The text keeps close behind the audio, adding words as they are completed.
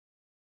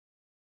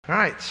All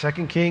right,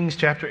 2 Kings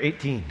chapter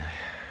 18.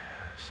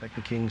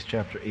 2 Kings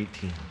chapter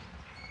 18.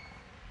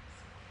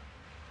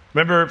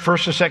 Remember,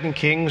 1st and 2nd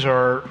Kings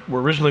were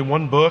originally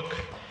one book.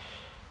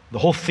 The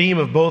whole theme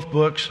of both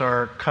books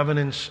are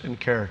covenants and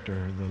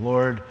character. The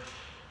Lord,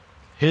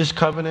 His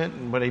covenant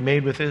and what He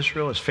made with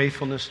Israel, His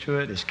faithfulness to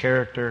it, His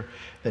character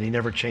that He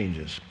never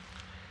changes.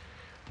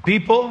 The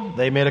people,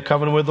 they made a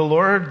covenant with the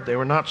Lord. They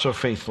were not so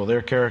faithful.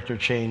 Their character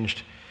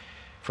changed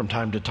from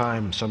time to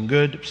time, some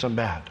good, some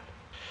bad.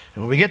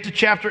 And when we get to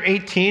chapter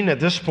 18, at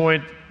this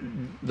point,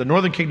 the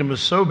northern kingdom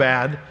was so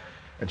bad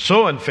and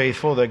so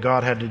unfaithful that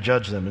God had to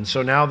judge them. And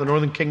so now the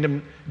northern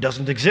kingdom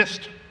doesn't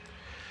exist.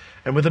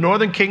 And with the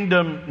northern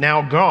kingdom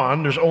now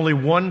gone, there's only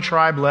one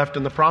tribe left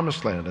in the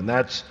promised land, and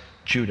that's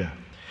Judah.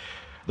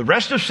 The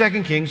rest of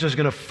 2 Kings is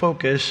going to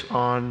focus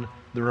on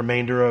the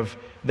remainder of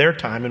their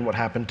time and what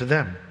happened to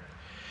them.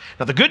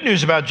 Now the good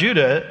news about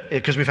Judah,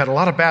 because we've had a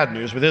lot of bad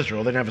news with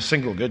Israel, they didn't have a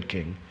single good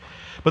king.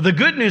 But the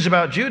good news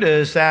about Judah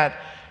is that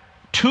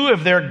two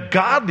of their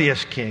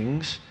godliest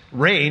kings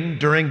reigned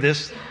during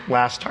this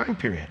last time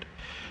period.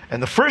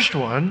 And the first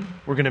one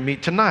we're going to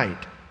meet tonight,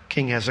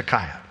 King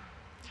Hezekiah.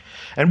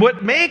 And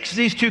what makes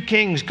these two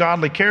kings'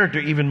 godly character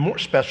even more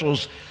special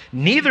is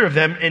neither of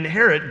them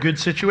inherit good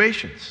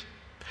situations.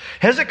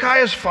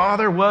 Hezekiah's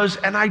father was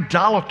an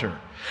idolater.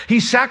 He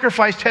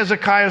sacrificed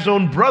Hezekiah's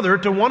own brother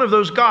to one of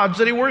those gods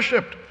that he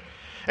worshipped.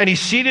 And he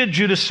ceded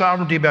Judah's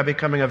sovereignty by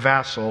becoming a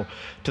vassal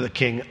to the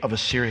king of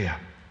Assyria.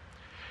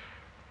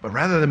 But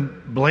rather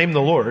than blame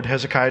the Lord,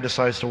 Hezekiah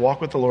decides to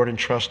walk with the Lord and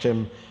trust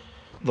the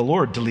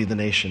Lord to lead the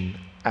nation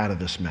out of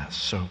this mess.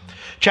 So,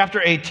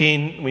 chapter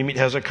 18, we meet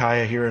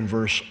Hezekiah here in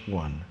verse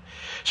 1.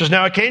 It says,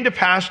 "Now it came to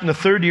pass in the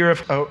 3rd year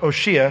of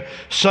Hoshea,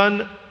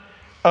 son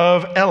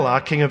of Elah,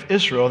 king of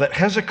Israel, that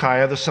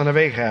Hezekiah, the son of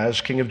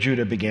Ahaz, king of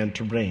Judah, began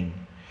to reign.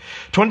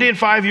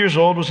 25 years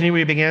old was he when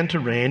he began to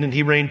reign, and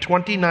he reigned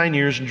 29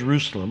 years in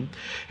Jerusalem.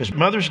 His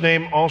mother's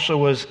name also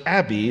was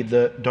Abi,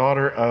 the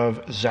daughter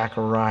of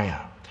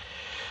Zechariah."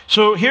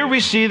 So here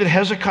we see that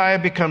Hezekiah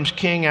becomes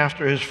king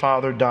after his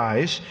father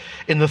dies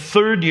in the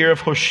 3rd year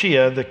of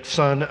Hoshea, the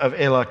son of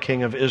Elah,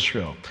 king of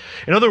Israel.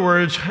 In other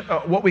words,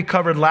 what we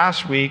covered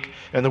last week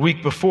and the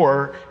week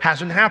before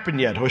hasn't happened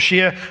yet.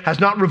 Hoshea has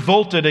not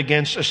revolted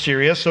against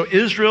Assyria, so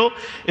Israel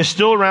is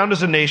still around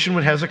as a nation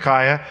when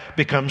Hezekiah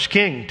becomes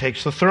king,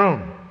 takes the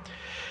throne.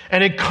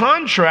 And in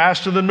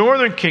contrast to the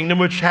northern kingdom,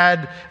 which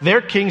had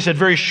their kings had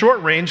very short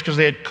reigns because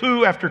they had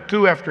coup after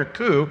coup after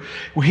coup,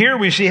 here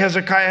we see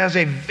Hezekiah has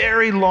a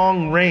very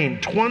long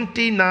reign.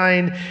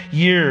 29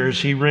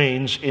 years he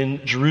reigns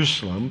in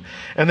Jerusalem.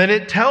 And then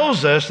it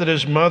tells us that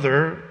his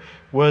mother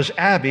was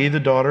Abi,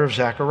 the daughter of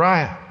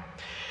Zechariah.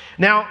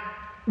 Now,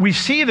 we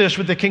see this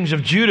with the kings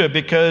of Judah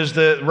because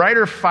the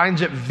writer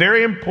finds it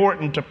very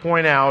important to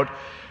point out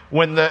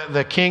when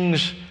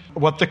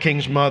what the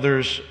king's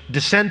mother's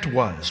descent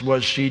was.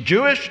 Was she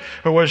Jewish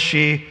or was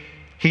she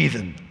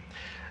heathen?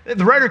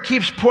 The writer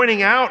keeps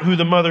pointing out who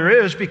the mother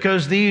is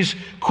because these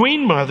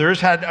queen mothers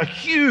had a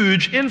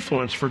huge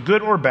influence, for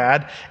good or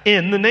bad,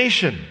 in the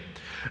nation.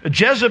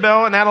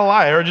 Jezebel and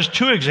Athaliah are just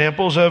two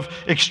examples of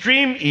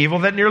extreme evil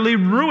that nearly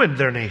ruined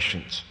their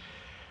nations.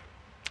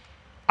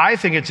 I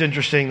think it's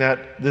interesting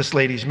that this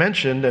lady's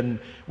mentioned and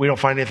we don't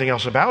find anything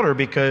else about her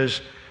because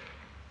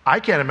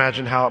I can't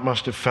imagine how it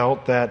must have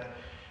felt that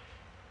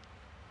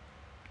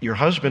your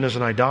husband is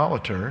an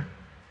idolater.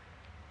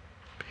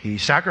 He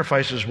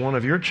sacrifices one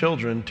of your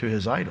children to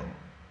his idol.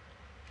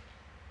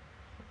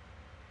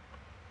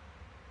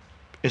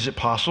 Is it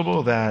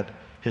possible that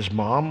his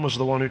mom was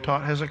the one who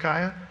taught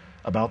Hezekiah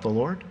about the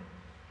Lord?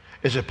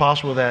 Is it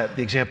possible that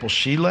the example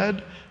she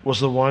led was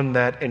the one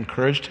that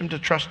encouraged him to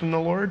trust in the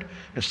Lord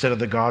instead of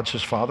the gods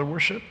his father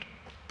worshipped?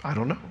 I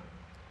don't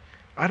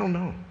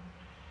know.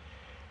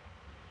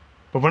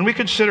 But when we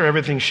consider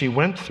everything she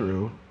went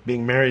through,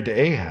 being married to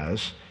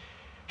Ahaz,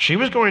 she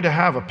was going to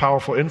have a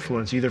powerful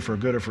influence either for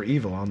good or for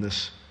evil on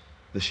this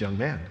young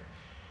man.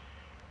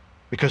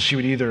 Because she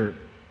would either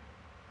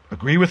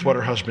agree with what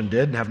her husband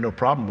did and have no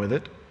problem with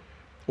it,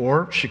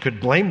 or she could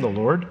blame the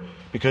Lord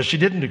because she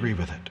didn't agree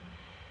with it,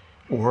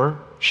 or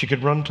she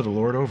could run to the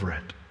Lord over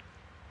it.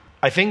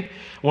 I think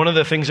one of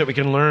the things that we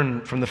can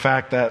learn from the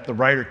fact that the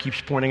writer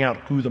keeps pointing out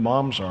who the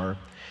moms are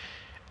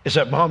is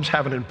that moms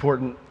have an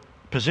important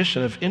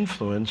position of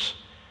influence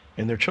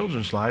in their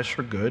children's lives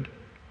for good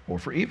or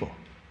for evil.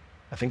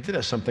 I think that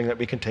is something that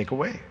we can take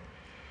away.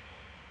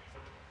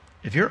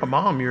 If you're a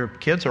mom, your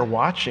kids are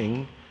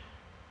watching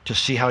to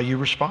see how you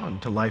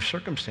respond to life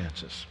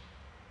circumstances,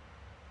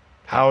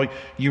 how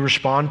you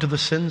respond to the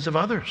sins of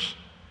others.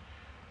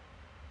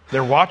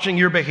 They're watching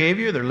your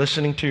behavior, they're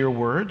listening to your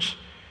words.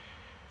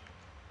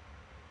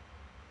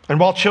 And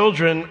while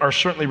children are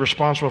certainly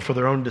responsible for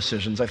their own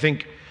decisions, I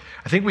think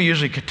we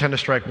usually tend to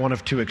strike one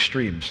of two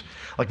extremes.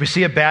 Like we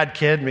see a bad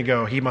kid and we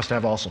go, he must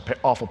have also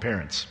awful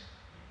parents,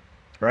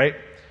 right?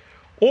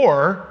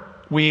 Or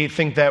we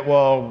think that,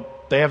 well,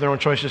 they have their own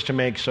choices to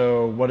make,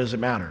 so what does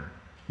it matter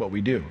what we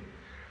do?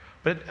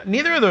 But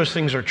neither of those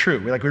things are true.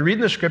 Like we read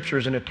in the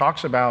scriptures and it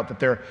talks about that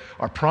there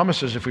are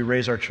promises if we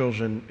raise our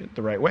children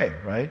the right way,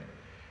 right?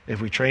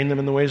 If we train them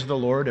in the ways of the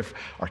Lord, if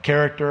our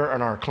character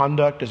and our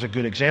conduct is a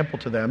good example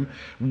to them,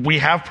 we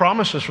have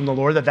promises from the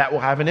Lord that will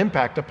have an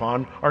impact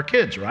upon our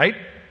kids, right?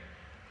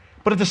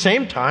 But at the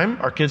same time,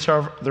 our kids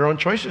have their own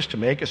choices to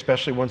make,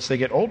 especially once they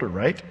get older,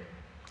 right?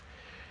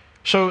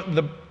 So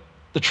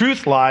the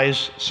truth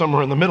lies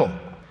somewhere in the middle,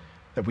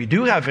 that we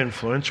do have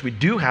influence, we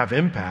do have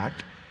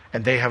impact,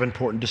 and they have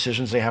important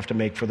decisions they have to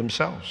make for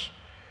themselves.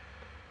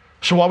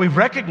 So while we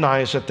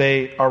recognize that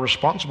they are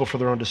responsible for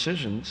their own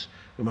decisions,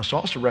 we must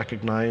also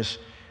recognize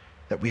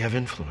that we have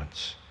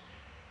influence.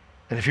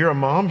 And if you're a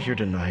mom here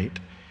tonight,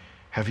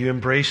 have you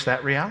embraced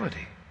that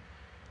reality?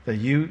 That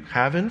you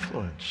have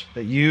influence,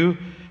 that you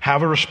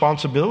have a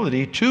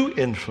responsibility to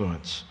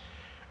influence,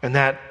 and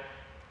that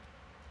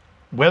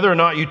whether or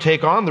not you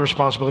take on the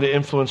responsibility to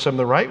influence them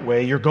the right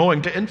way, you're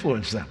going to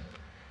influence them.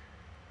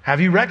 Have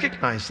you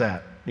recognized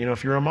that?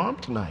 If you're a mom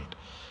tonight,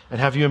 and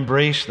have you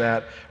embraced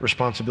that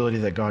responsibility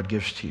that God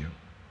gives to you?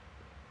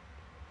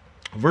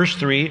 Verse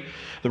 3,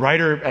 the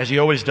writer, as he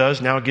always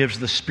does, now gives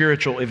the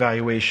spiritual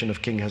evaluation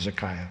of King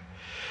Hezekiah.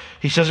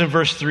 He says in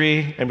verse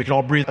 3, and we can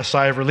all breathe a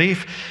sigh of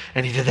relief,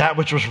 and he did that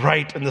which was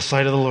right in the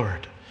sight of the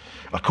Lord,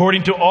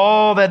 according to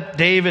all that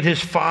David his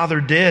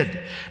father did.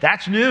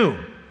 That's new.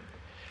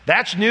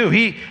 That's new.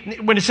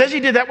 When it says he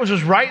did that which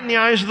was right in the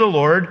eyes of the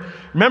Lord,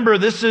 remember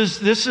this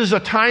is a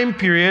time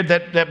period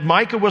that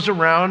Micah was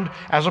around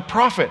as a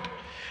prophet.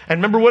 And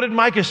remember, what did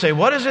Micah say?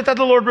 What is it that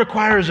the Lord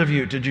requires of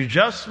you? To do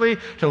justly,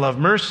 to love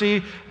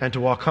mercy, and to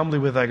walk humbly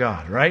with thy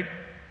God, right?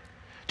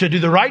 To do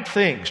the right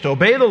things, to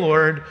obey the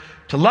Lord,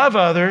 to love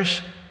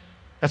others.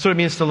 That's what it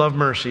means to love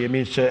mercy. It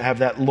means to have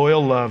that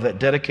loyal love, that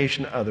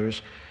dedication to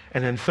others.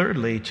 And then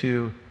thirdly,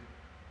 to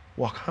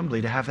walk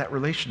humbly, to have that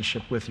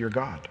relationship with your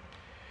God.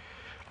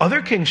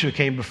 Other kings who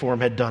came before him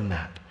had done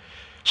that.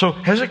 So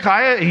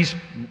Hezekiah,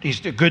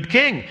 he's a good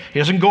king. He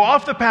doesn't go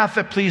off the path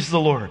that pleased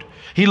the Lord.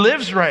 He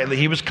lives rightly.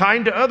 He was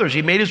kind to others.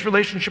 He made his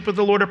relationship with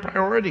the Lord a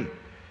priority.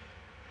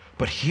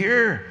 But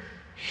here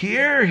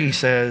he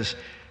says,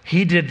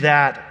 he did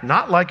that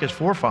not like his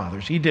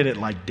forefathers. He did it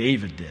like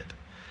David did.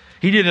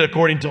 He did it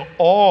according to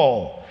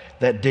all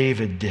that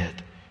David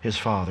did, his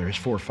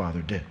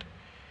forefather did.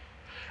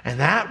 And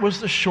that was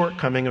the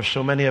shortcoming of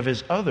so many of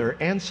his other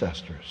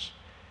ancestors.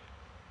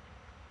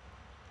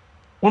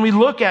 When we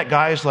look at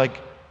guys like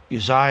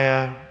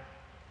Uzziah,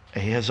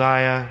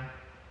 Ahaziah,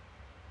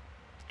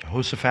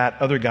 Jehoshaphat,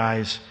 other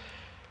guys,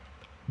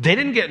 they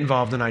didn't get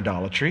involved in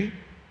idolatry,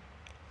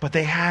 but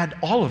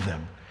all of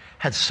them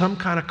had some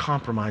kind of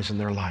compromise in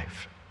their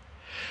life.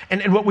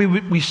 And what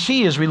we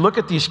see as we look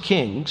at these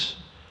kings,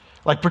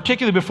 like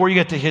particularly before you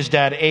get to his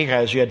dad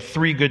Ahaz, you had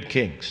 3 good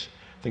kings.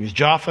 I think it was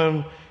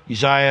Jotham,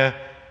 Uzziah,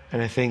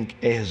 and I think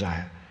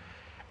Ahaziah.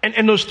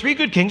 And those 3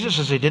 good kings, it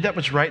says they did that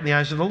which was right in the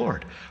eyes of the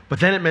Lord. But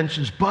then it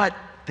mentions, but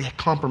they had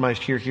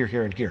compromised here,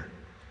 and here.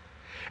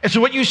 And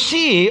so what you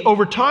see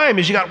over time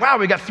is we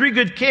got 3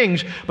 good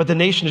kings, but the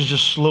nation is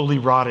just slowly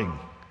rotting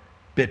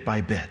bit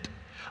by bit.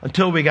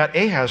 Until we got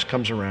Ahaz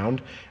comes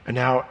around, and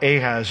now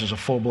Ahaz is a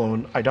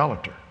full-blown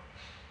idolater.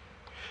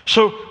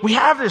 So we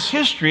have this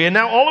history, and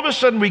now all of a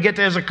sudden we get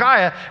to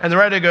Hezekiah, and the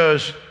writer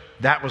goes,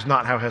 that was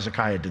not how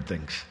Hezekiah did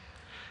things.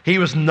 He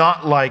was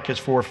not like his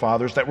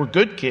forefathers that were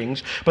good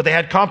kings, but they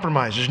had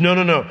compromises.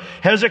 No.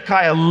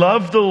 Hezekiah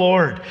loved the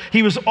Lord.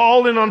 He was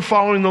all in on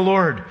following the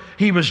Lord.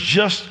 He was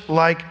just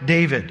like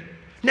David.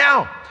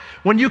 Now,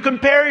 when you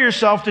compare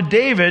yourself to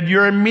David,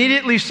 you're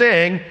immediately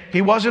saying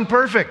he wasn't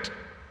perfect.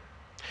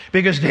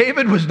 Because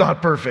David was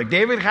not perfect.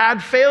 David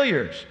had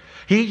failures.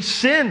 He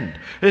sinned.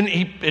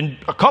 In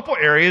a couple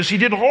areas, he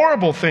did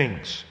horrible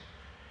things.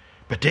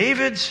 But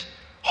David's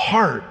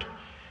heart,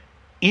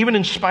 even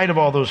in spite of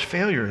all those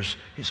failures,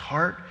 his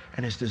heart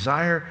and his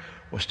desire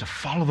was to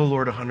follow the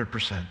Lord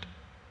 100%.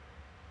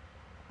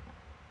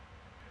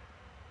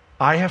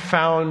 I have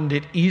found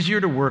it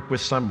easier to work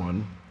with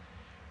someone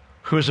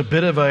who is a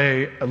bit of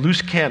a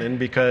loose cannon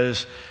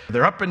because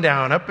they're up and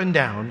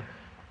down,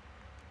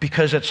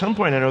 because at some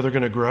point I know they're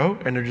going to grow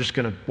and they're just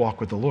going to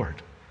walk with the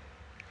Lord.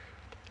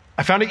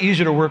 I found it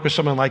easier to work with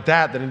someone like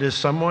that than it is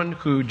someone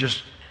who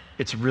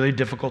it's really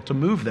difficult to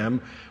move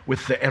them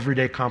with the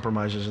everyday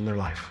compromises in their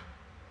life.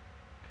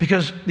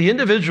 Because the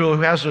individual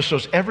who has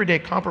those everyday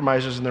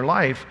compromises in their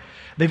life,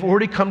 they've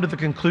already come to the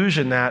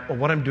conclusion that,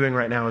 what I'm doing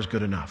right now is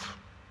good enough.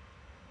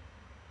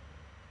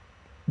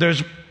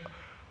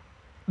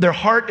 Their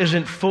heart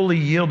isn't fully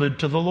yielded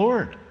to the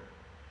Lord.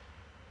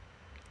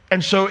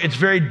 And so it's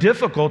very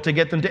difficult to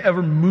get them to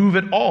ever move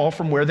at all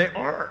from where they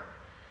are.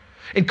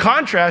 In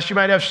contrast, you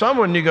might have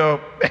someone you go,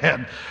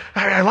 man,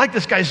 I like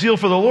this guy's zeal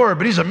for the Lord,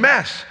 but he's a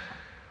mess.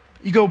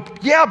 You go,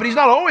 yeah, but he's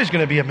not always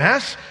going to be a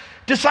mess.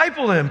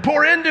 Disciple him,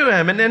 pour into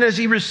him, and then as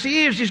he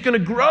receives, he's going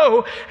to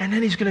grow, and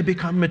then he's going to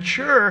become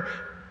mature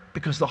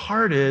because the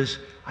heart is,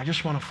 I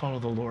just want to follow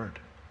the Lord.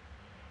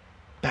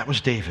 That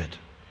was David.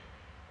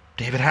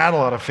 David had a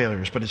lot of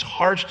failures, but his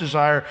heart's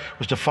desire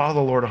was to follow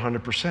the Lord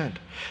 100%.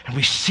 And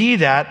we see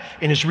that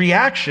in his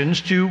reactions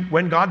to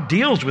when God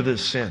deals with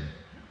his sin.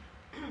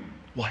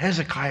 Well,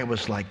 Hezekiah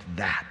was like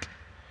that.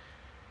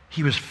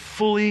 He was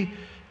fully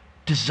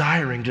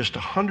desiring just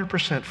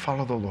 100%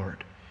 follow the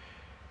Lord.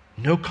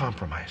 No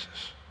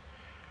compromises.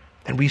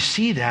 And we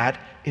see that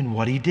in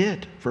what he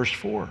did. Verse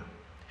 4.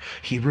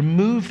 He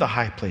removed the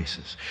high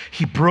places.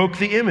 He broke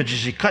the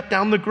images. He cut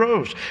down the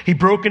groves. He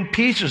broke in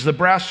pieces the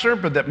brass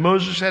serpent that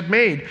Moses had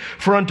made.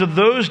 For unto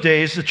those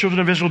days the children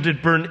of Israel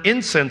did burn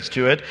incense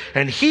to it,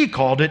 and he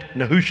called it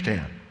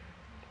Nehushtan.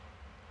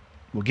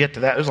 We'll get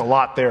to that. There's a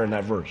lot there in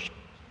that verse.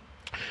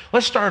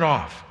 Let's start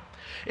off.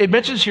 It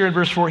mentions here in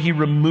verse 4, he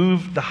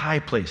removed the high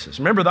places.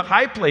 Remember, the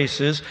high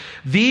places,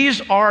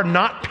 these are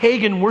not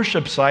pagan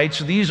worship sites.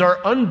 These are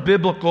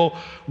unbiblical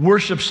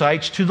worship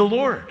sites to the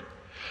Lord.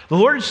 The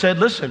Lord said,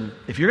 listen,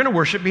 if you're going to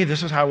worship me,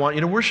 this is how I want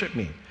you to worship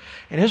me.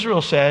 And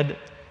Israel said,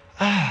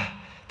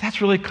 that's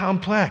really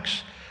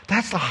complex.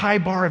 That's the high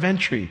bar of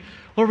entry.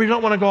 Lord, we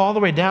don't want to go all the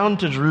way down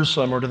to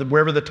Jerusalem or to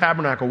wherever the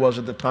tabernacle was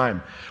at the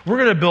time. We're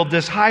going to build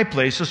this high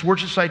place, this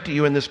worship site to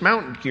you in this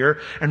mountain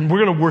here, and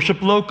we're going to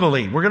worship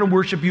locally. We're going to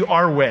worship you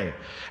our way.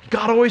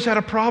 God always had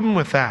a problem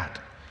with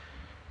that.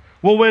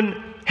 Well, when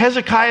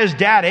Hezekiah's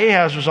dad,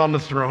 Ahaz, was on the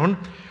throne,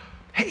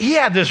 he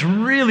had this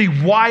really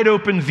wide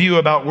open view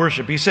about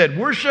worship. He said,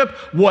 worship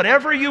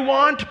whatever you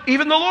want,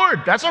 even the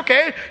Lord. That's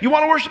okay. You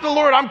want to worship the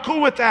Lord? I'm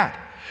cool with that.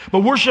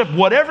 But worship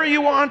whatever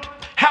you want,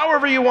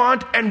 however you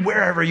want, and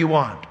wherever you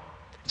want.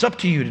 It's up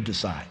to you to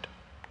decide.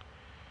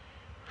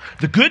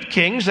 The good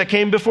kings that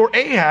came before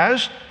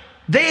Ahaz,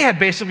 they had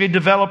basically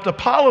developed a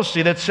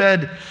policy that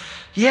said,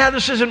 yeah,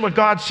 this isn't what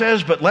God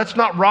says, but let's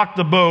not rock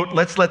the boat.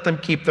 Let's let them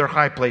keep their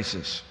high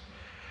places.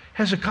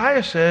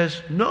 Hezekiah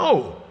says,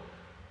 no.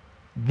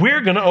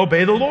 We're going to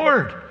obey the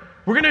Lord.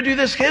 We're going to do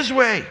this his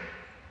way.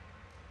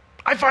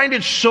 I find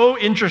it so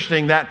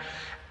interesting that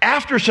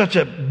after such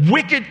a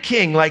wicked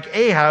king like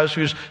Ahaz,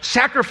 who's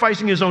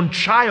sacrificing his own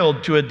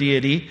child to a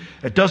deity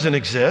that doesn't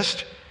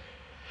exist,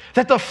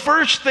 that the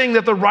first thing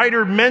that the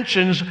writer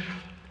mentions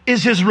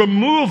is his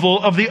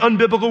removal of the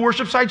unbiblical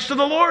worship sites to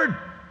the Lord.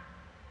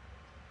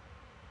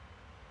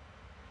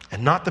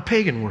 And not the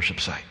pagan worship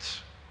sites.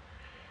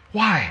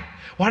 Why?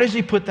 Why does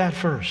he put that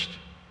first?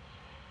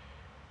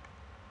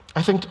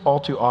 I think all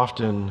too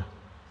often,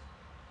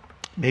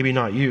 maybe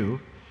not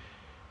you,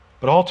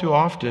 but all too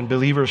often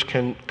believers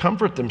can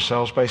comfort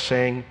themselves by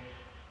saying,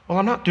 well,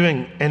 I'm not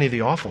doing any of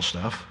the awful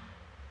stuff,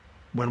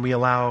 when we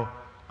allow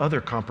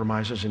other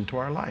compromises into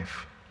our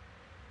life.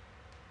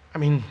 I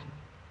mean,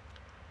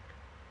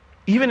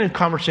 even in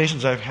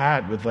conversations I've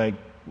had with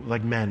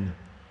like men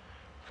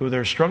who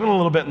they're struggling a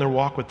little bit in their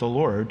walk with the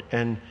Lord,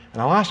 and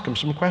I'll ask them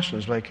some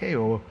questions like, hey,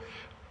 well,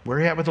 where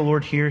are you at with the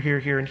Lord here, here,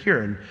 here, and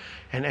here?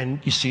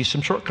 And you see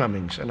some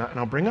shortcomings. And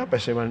I'll bring up, I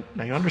say, well,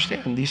 now you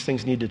understand these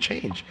things need to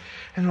change.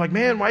 And they're like,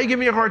 man, why are you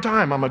giving me a hard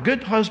time? I'm a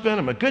good husband.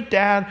 I'm a good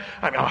dad.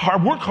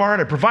 I work hard.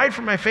 I provide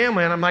for my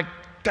family. And I'm like,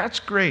 that's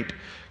great.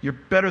 You're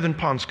better than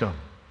pond scum.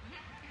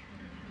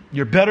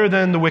 You're better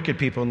than the wicked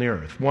people in the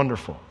earth.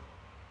 Wonderful.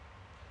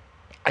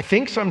 I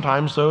think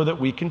sometimes, though, that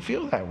we can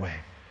feel that way.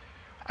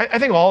 I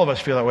think all of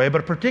us feel that way,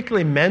 but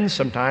particularly men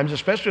sometimes,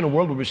 especially in a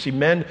world where we see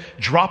men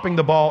dropping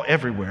the ball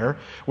everywhere,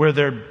 where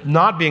they're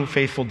not being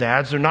faithful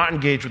dads, they're not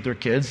engaged with their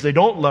kids, they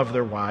don't love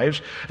their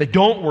wives, they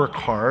don't work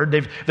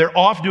hard, they're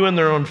off doing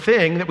their own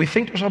thing, that we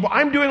think to ourselves, well,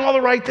 I'm doing all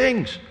the right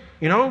things,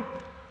 you know,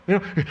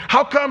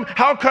 how come,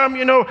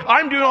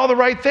 I'm doing all the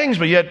right things,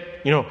 but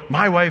yet,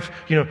 my wife,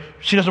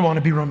 she doesn't want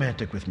to be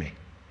romantic with me.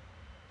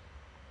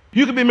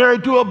 You could be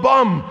married to a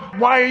bum.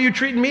 Why are you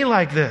treating me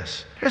like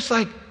this? It's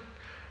like,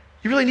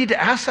 you really need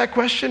to ask that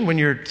question when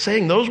you're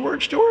saying those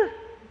words to her?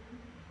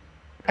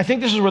 I think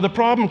this is where the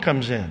problem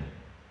comes in.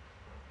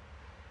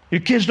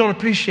 Your kids don't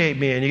appreciate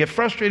me, and you get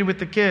frustrated with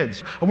the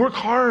kids. I work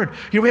hard.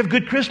 We have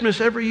good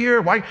Christmas every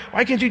year. Why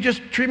can't you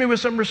just treat me with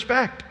some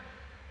respect?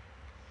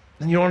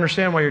 And you don't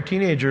understand why your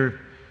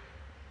teenager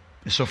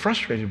is so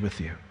frustrated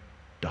with you,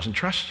 doesn't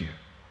trust you.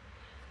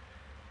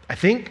 I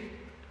think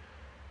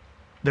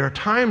there are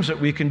times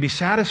that we can be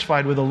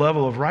satisfied with a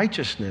level of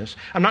righteousness.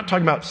 I'm not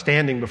talking about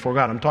standing before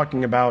God. I'm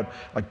talking about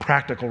like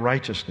practical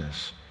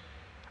righteousness.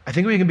 I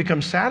think we can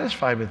become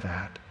satisfied with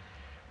that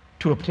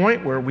to a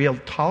point where we'll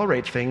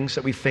tolerate things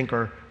that we think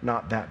are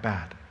not that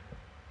bad.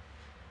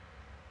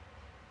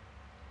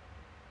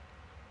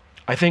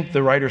 I think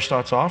the writer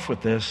starts off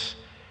with this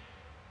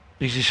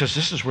because he says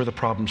this is where the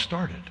problem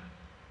started.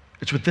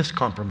 It's with this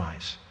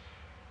compromise.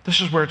 This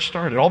is where it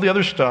started. All the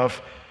other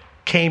stuff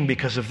came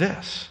because of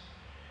this.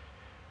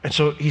 And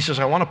so he says,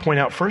 I want to point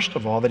out, first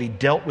of all, that he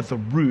dealt with the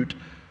root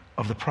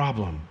of the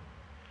problem.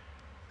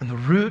 And the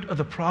root of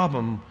the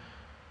problem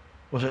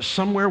was that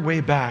somewhere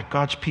way back,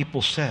 God's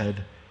people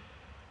said,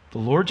 the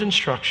Lord's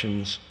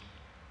instructions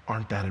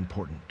aren't that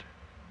important.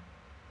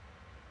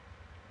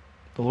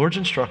 The Lord's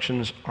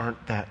instructions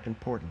aren't that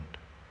important,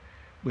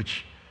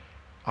 which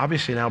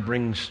obviously now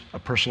brings a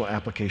personal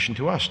application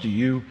to us. Do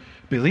you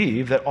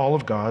believe that all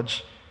of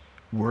God's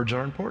words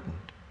are important?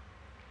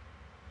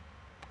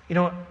 You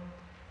know,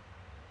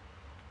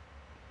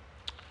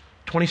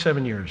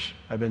 27 years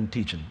I've been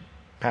teaching,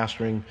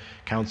 pastoring,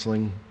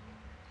 counseling,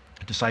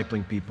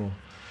 discipling people.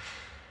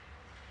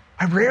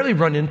 I rarely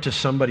run into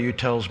somebody who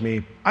tells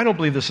me, I don't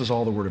believe this is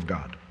all the Word of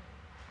God.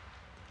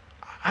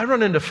 I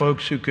run into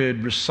folks who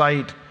could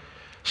recite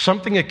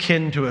something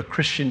akin to a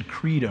Christian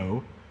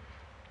credo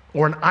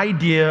or an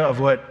idea of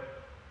what,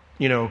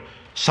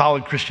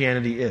 solid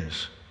Christianity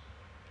is.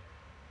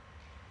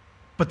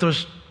 But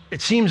it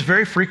seems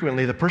very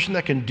frequently the person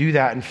that can do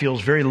that and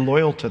feels very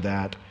loyal to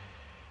that,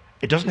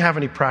 it doesn't have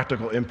any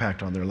practical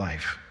impact on their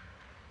life.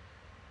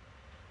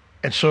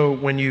 And so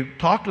when you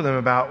talk to them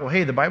about, well,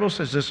 hey, the Bible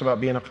says this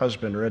about being a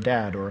husband or a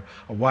dad or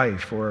a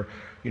wife or,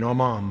 a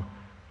mom,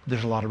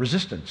 there's a lot of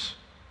resistance.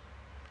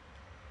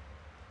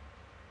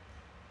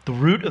 The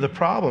root of the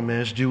problem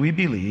is, do we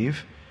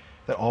believe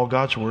that all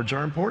God's words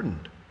are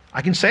important?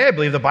 I can say I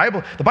believe the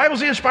Bible. The Bible's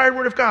the inspired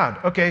word of God.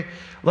 Okay,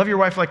 love your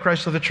wife like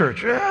Christ loved the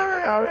church.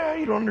 Yeah,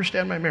 you don't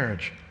understand my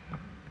marriage.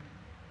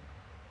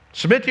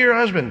 Submit to your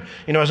husband,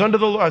 as unto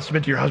the Lord.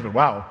 Submit to your husband.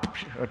 Wow.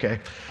 Okay.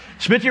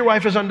 Submit to your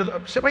wife as unto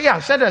the... Well, yeah, I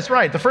said that's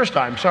right the first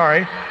time.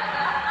 Sorry.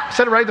 I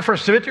said it right the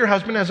first. Submit to your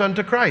husband as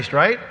unto Christ,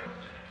 right?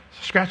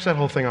 Scratch that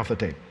whole thing off the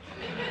tape.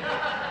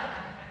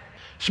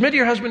 Submit to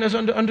your husband as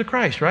unto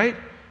Christ, right?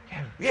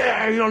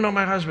 Yeah, you don't know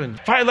my husband.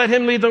 If I let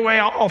him lead the way,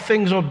 all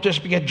things will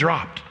just get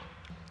dropped.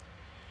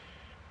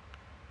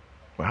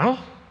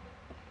 Well,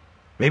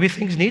 maybe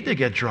things need to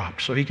get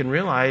dropped so he can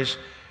realize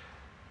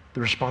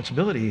the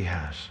responsibility he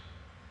has.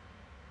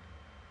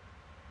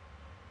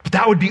 But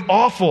that would be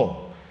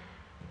awful.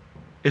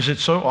 Is it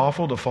so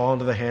awful to fall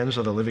into the hands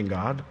of the living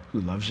God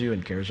who loves you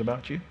and cares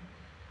about you?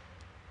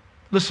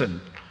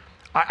 Listen,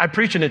 I'm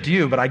preaching it to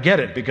you, but I get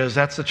it because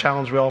that's the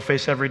challenge we all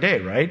face every day,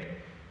 right?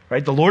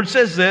 Right? The Lord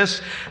says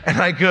this, and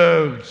I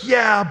go,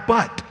 yeah,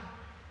 but.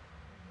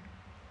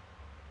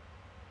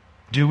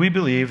 Do we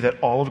believe that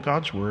all of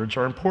God's words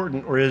are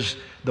important, or is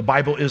the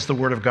Bible is the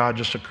Word of God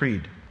just a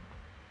creed?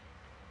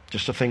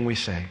 Just a thing we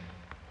say?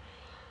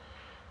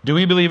 Do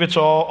we believe it's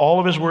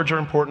all of His words are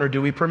important, or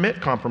do we permit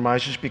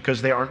compromises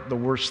because they aren't the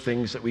worst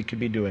things that we could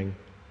be doing?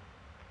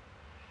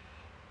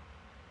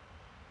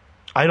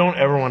 I don't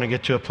ever want to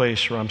get to a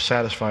place where I'm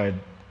satisfied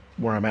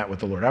where I'm at with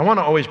the Lord. I want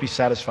to always be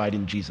satisfied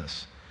in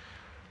Jesus.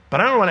 But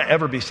I don't want to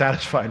ever be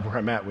satisfied where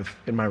I'm at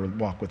in my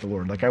walk with the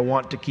Lord. Like, I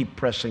want to keep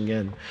pressing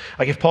in.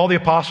 Like, if Paul the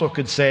Apostle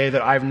could say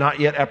that I've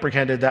not yet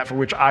apprehended that for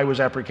which I was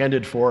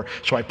apprehended for,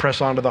 so I press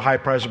on to the high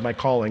prize of my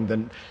calling,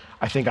 then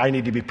I think I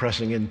need to be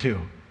pressing in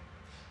too.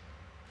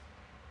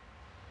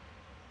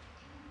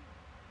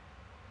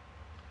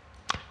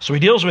 So he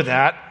deals with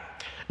that.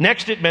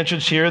 Next, it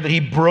mentions here that he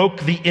broke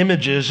the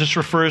images. This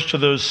refers to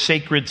those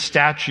sacred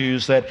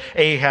statues that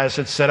Ahaz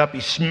had set up. He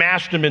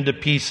smashed them into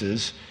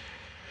pieces.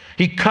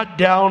 He cut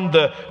down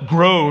the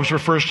groves,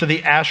 refers to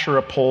the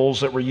Asherah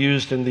poles that were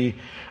used in the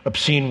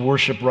obscene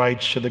worship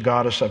rites to the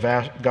goddess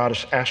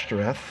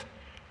Ashtoreth.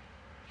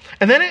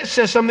 And then it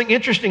says something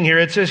interesting here.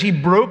 It says he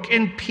broke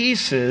in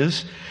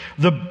pieces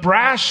the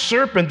brass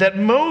serpent that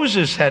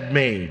Moses had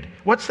made.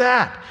 What's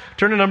that?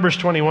 Turn to Numbers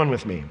 21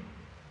 with me.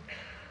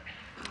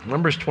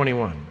 Numbers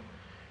 21.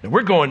 Now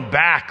we're going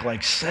back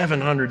like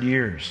 700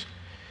 years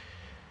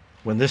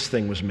when this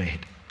thing was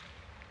made.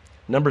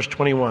 Numbers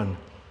 21.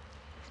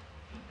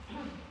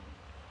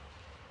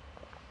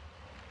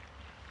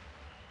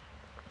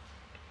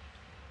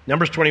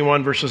 Numbers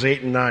 21, verses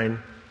 8 and 9.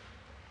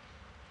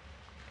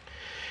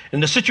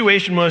 And the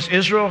situation was,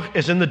 Israel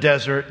is in the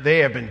desert. They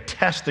have been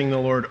testing the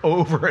Lord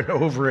over and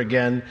over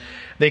again.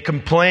 They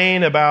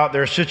complain about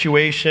their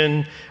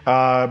situation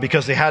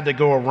because they had to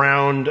go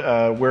around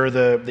where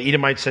the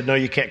Edomites said, no,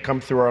 you can't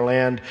come through our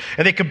land.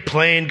 And they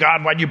complain,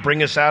 God, why'd you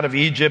bring us out of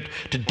Egypt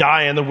to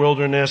die in the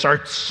wilderness?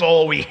 Our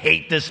soul, we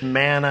hate this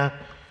manna.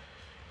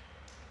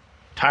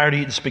 Tired of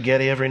eating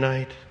spaghetti every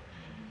night.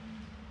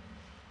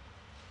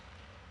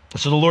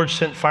 So the Lord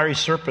sent fiery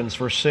serpents,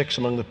 verse 6,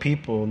 among the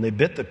people, and they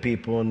bit the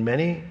people, and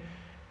many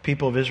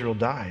people of Israel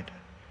died.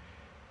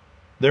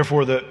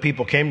 Therefore the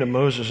people came to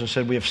Moses and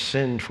said, we have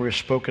sinned, for we have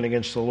spoken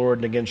against the Lord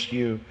and against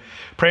you.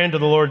 Pray unto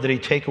the Lord that he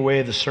take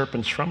away the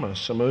serpents from us.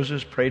 So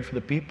Moses prayed for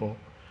the people.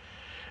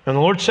 And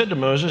the Lord said to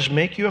Moses,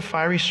 make you a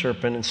fiery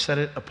serpent and set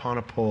it upon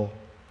a pole.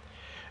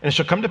 And it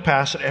shall come to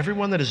pass that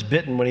everyone that is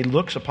bitten, when he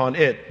looks upon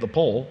it, the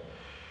pole,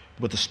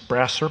 with the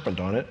brass serpent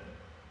on it,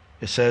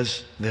 it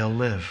says they'll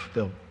live.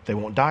 They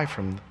won't die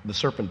from the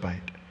serpent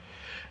bite.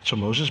 So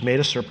Moses made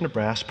a serpent of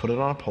brass, put it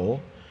on a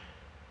pole,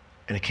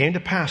 and it came to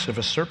pass that if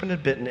a serpent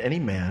had bitten any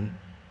man,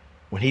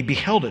 when he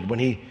beheld it,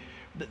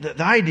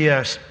 the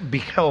idea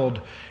beheld,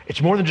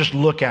 it's more than just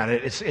look at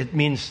it. It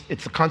means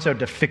it's the concept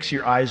to fix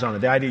your eyes on it.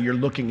 The idea you're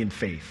looking in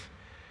faith.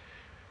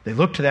 They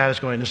look to that as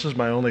going, this is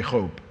my only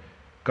hope.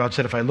 God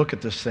said, if I look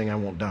at this thing, I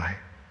won't die.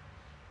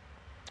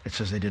 It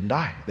says they didn't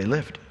die. They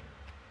lived.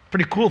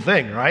 Pretty cool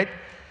thing, right?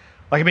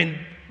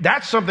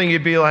 That's something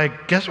you'd be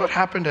like, guess what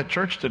happened at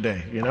church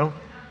today,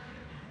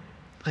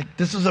 Like,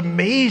 this is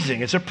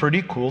amazing. It's a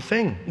pretty cool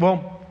thing.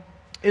 Well,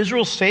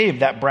 Israel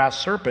saved that brass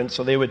serpent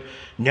so they would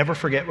never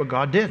forget what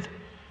God did.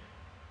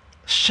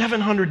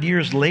 700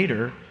 years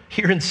later,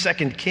 here in 2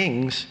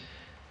 Kings,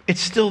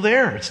 it's still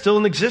there. It's still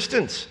in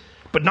existence,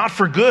 but not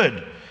for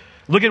good.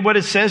 Look at what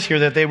it says here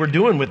that they were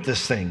doing with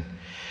this thing.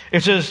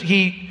 It says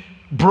he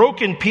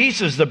broke in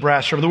pieces the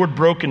brass serpent. The word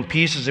broke in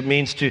pieces,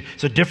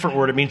 it's a different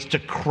word. It means to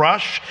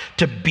crush,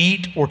 to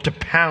beat, or to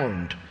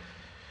pound.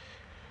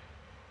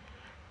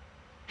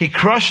 He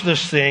crushed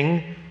this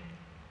thing,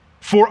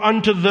 for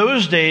unto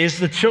those days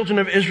the children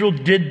of Israel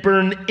did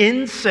burn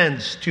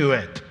incense to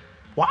it.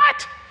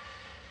 What?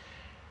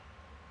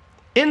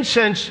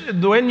 Incense,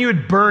 when you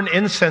would burn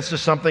incense to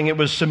something, it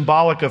was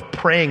symbolic of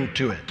praying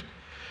to it.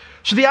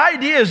 So the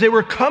idea is they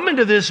were coming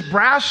to this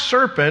brass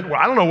serpent. Well,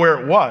 I don't know where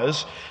it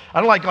was. I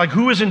don't like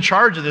who was in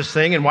charge of this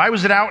thing and why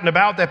was it out and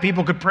about that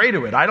people could pray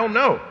to it. I don't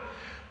know.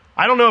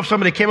 I don't know if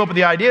somebody came up with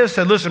the idea and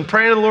said, listen,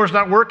 praying to the Lord's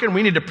not working.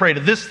 We need to pray to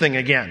this thing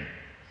again.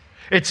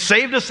 It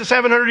saved us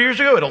 700 years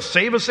ago. It'll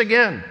save us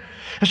again.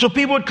 And so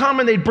people would come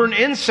and they'd burn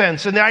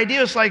incense. And the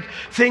idea is like,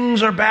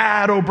 things are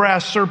bad, oh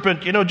brass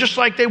serpent, just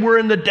like they were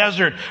in the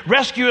desert.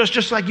 Rescue us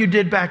just like you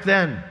did back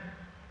then.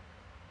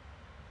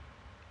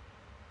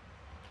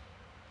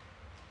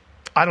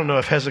 I don't know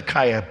if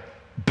Hezekiah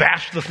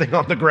bashed the thing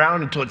on the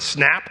ground until it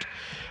snapped,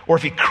 or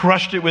if he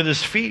crushed it with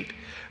his feet.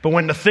 But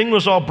when the thing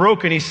was all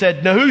broken, he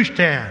said,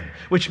 Nehushtan,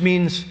 which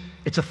means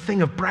it's a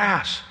thing of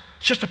brass.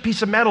 It's just a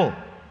piece of metal.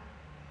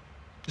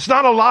 It's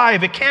not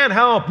alive. It can't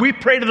help. We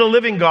pray to the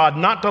living God,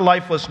 not to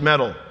lifeless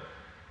metal.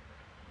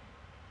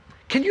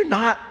 Do you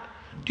not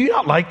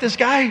like this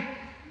guy?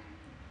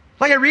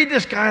 Like I read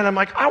this guy and I'm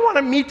like, I want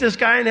to meet this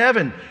guy in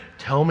heaven.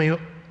 Tell me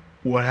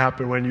what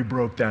happened when you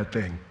broke that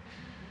thing.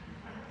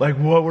 Like,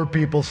 what were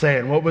people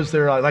saying? What was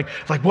their, like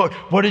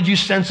what did you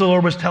sense the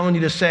Lord was telling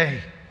you to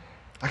say?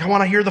 Like, I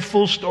want to hear the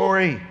full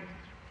story.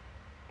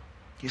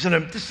 He's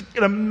an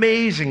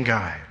amazing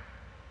guy.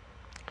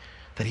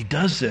 That he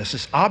does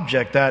this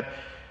object that,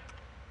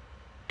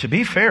 to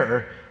be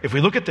fair, if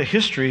we look at the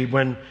history,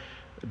 when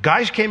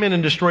guys came in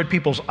and destroyed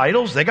people's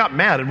idols, they got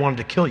mad and wanted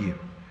to kill you.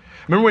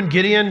 Remember when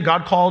Gideon,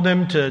 God called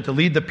him to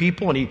lead the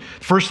people, and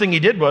first thing he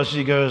did was,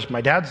 he goes,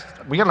 we got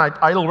an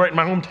idol right in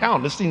my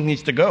hometown. This thing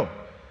needs to go.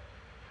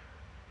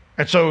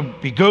 And so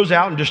he goes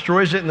out and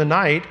destroys it in the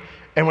night,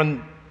 and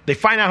when they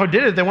find out who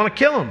did it, they want to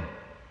kill him.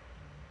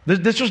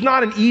 This was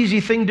not an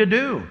easy thing to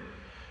do.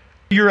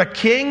 You're a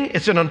king.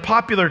 It's an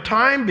unpopular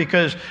time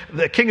because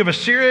the king of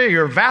Assyria,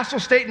 you're a vassal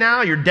state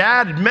now. Your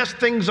dad had messed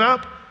things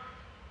up.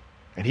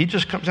 And he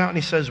just comes out and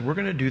he says, we're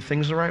going to do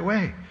things the right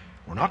way.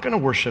 We're not going to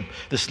worship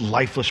this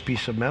lifeless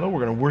piece of metal.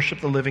 We're going to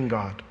worship the living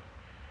God.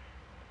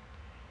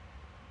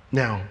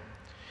 Now,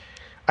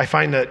 I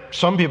find that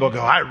some people go,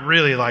 I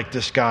really like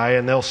this guy.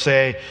 And they'll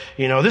say,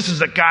 this is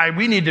the guy,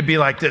 we need to be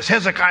like this.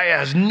 Hezekiah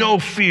has no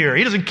fear.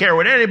 He doesn't care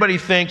what anybody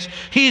thinks.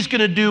 He's going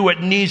to do what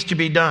needs to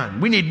be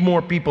done. We need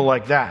more people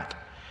like that.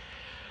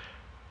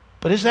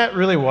 But is that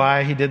really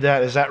why he did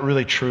that? Is that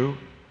really true?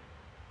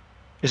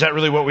 Is that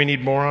really what we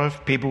need more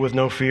of? People with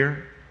no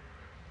fear?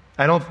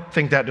 I don't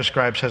think that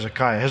describes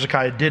Hezekiah.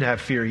 Hezekiah did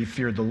have fear. He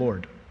feared the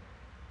Lord.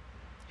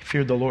 He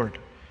feared the Lord.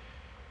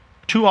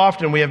 Too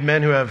often we have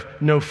men who have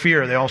no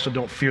fear. They also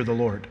don't fear the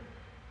Lord.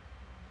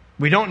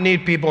 We don't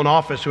need people in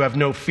office who have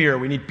no fear.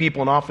 We need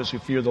people in office who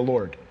fear the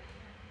Lord.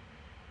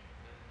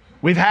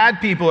 We've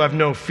had people who have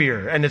no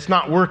fear, and it's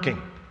not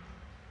working.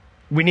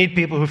 We need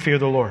people who fear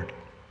the Lord.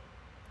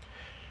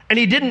 And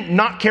he didn't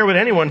not care what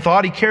anyone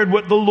thought. He cared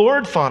what the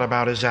Lord thought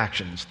about his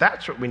actions.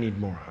 That's what we need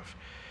more of.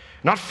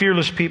 Not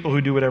fearless people who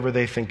do whatever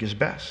they think is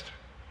best.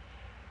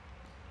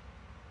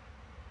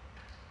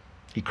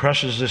 He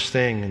crushes this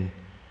thing and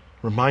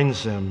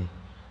reminds them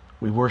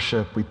we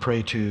worship, we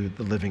pray to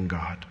the living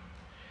God.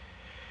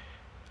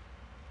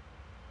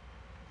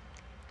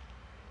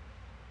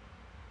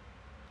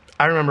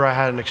 I remember I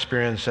had an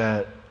experience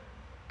at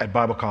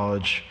Bible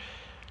college.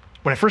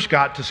 When I first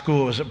got to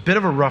school, it was a bit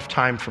of a rough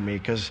time for me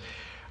because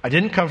I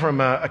didn't come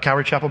from a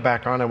Calvary Chapel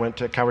background. I went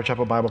to Calvary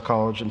Chapel Bible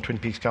College in Twin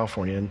Peaks,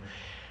 California.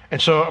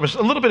 And so I was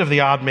a little bit of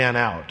the odd man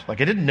out.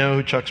 Like I didn't know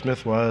who Chuck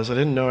Smith was. I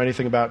didn't know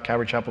anything about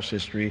Calvary Chapel's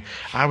history.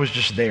 I was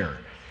just there.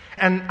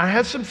 And I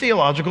had some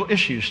theological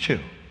issues too.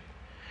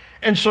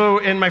 And so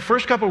in my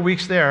first couple of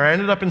weeks there, I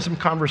ended up in some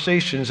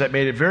conversations that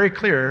made it very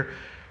clear.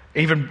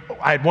 Even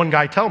I had one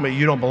guy tell me,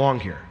 you don't belong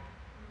here.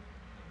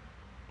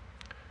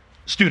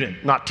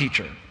 Student, not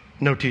teacher.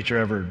 No teacher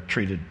ever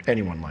treated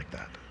anyone like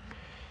that.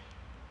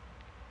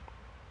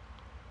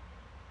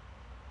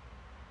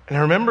 And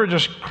I remember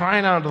just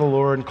crying out to the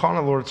Lord and calling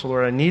out the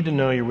Lord, I need to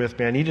know you're with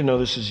me. I need to know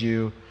this is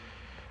you.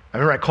 I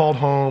remember I called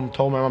home,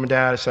 told my mom and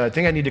dad, I said, I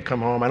think I need to come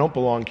home. I don't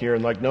belong here.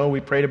 And no, we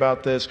prayed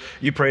about this.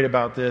 You prayed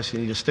about this. You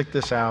need to stick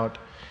this out.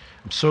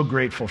 I'm so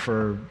grateful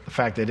for the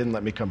fact they didn't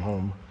let me come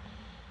home.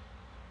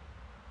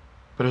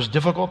 But it was a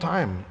difficult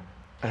time.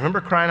 I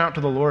remember crying out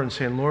to the Lord and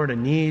saying, Lord, I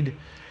need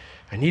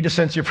to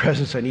sense your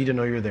presence. I need to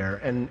know you're there.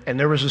 And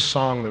there was a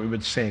song that we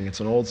would sing. It's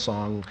an old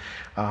song.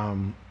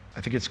 I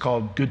think it's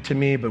called Good to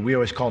Me, but we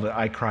always called it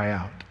I Cry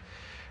Out.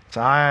 So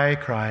I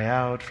cry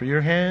out for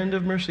your hand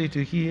of mercy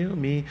to heal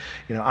me.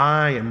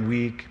 I am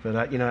weak,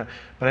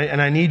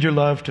 and I need your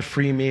love to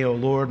free me, O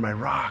Lord, my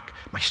rock,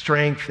 my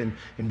strength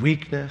in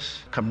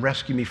weakness. Come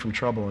rescue me from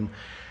trouble.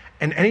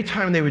 And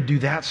anytime they would do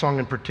that song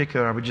in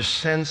particular, I would just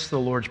sense the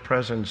Lord's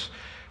presence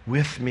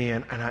with me,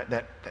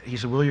 that he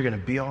said, Will, you're going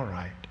to be all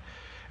right.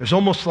 It was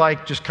almost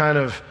like just kind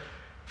of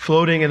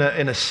floating in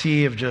a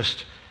sea of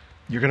just,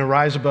 you're going to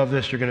rise above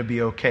this, you're going to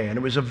be okay. And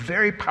it was a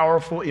very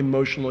powerful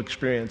emotional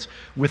experience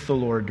with the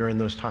Lord during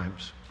those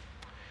times.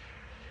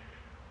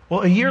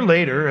 Well, a year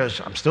later, as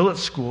I'm still at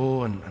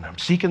school and I'm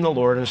seeking the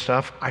Lord and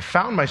stuff, I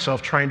found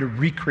myself trying to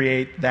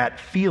recreate that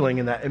feeling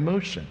and that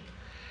emotion.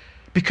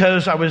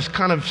 Because I was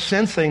kind of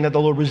sensing that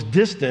the Lord was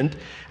distant,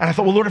 and I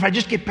thought, well, Lord, if I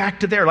just get back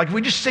to there, like if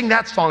we just sing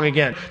that song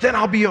again, then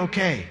I'll be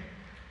okay.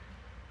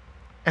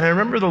 And I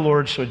remember the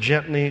Lord so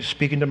gently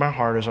speaking to my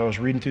heart as I was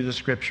reading through the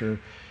scripture,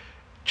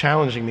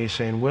 challenging me,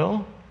 saying,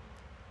 Will,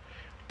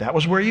 that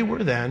was where you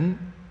were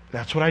then.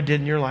 That's what I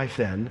did in your life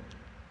then.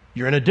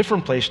 You're in a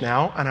different place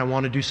now, and I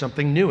want to do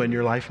something new in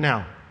your life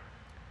now.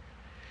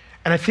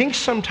 And I think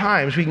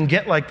sometimes we can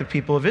get like the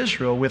people of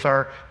Israel with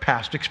our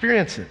past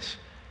experiences,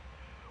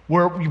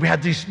 where we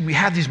had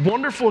these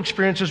wonderful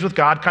experiences with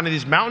God, kind of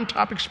these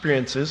mountaintop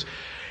experiences,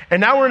 and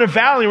now we're in a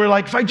valley, and we're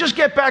like, if I just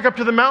get back up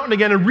to the mountain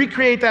again and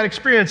recreate that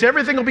experience,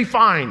 everything will be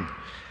fine.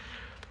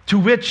 To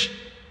which,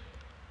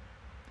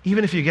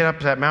 even if you get up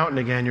to that mountain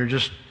again, you're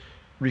just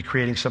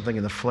recreating something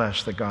in the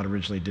flesh that God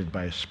originally did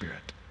by His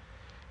Spirit,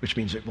 which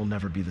means it will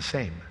never be the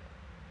same.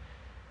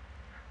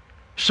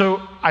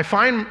 So I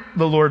find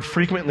the Lord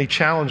frequently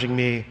challenging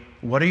me,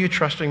 what are you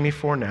trusting me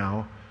for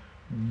now?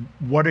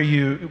 What are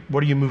you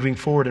moving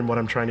forward in what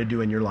I'm trying to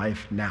do in your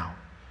life now?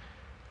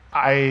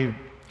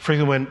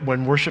 Frequently,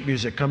 when worship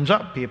music comes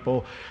up,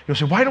 people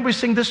say, why don't we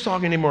sing this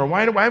song anymore?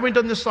 Why haven't we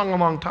done this song a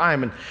long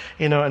time?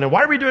 And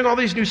why are we doing all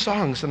these new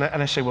songs? And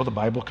I say, well, the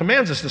Bible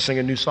commands us to sing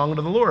a new song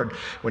to the Lord.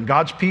 When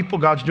God's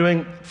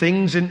doing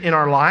things in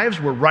our lives,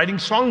 we're writing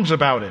songs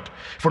about it.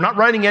 If we're not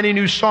writing any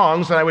new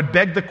songs, then I would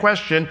beg the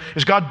question,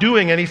 is God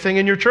doing anything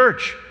in your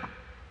church?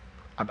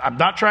 I'm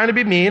not trying to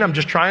be mean. I'm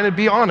just trying to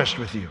be honest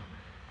with you.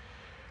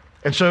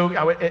 And so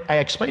I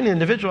explained to the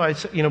individual,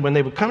 when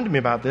they would come to me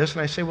about this,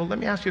 and I say, well, let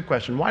me ask you a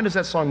question. Why does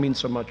that song mean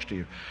so much to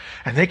you?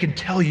 And they can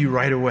tell you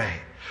right away.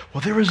 Well,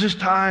 there was this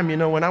time,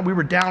 when we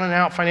were down and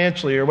out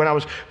financially, or when I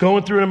was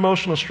going through an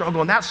emotional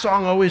struggle, and that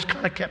song always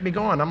kind of kept me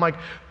going. I'm like,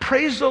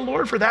 praise the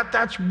Lord for that.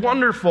 That's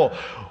wonderful.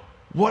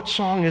 What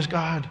song is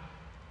God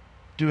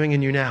doing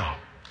in you now?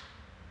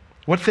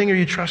 What thing are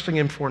you trusting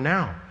Him for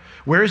now?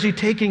 Where is He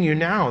taking you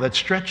now that's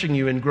stretching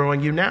you and growing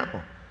you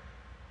now?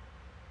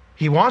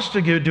 He wants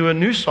to do a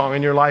new song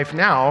in your life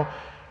now,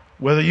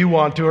 whether you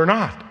want to or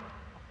not.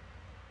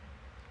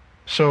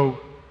 So,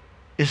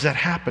 is that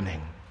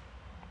happening?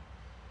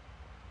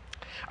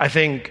 I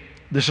think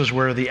this is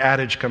where the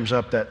adage comes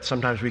up that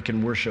sometimes we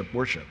can worship.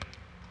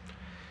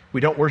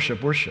 We don't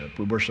worship,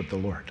 we worship the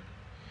Lord.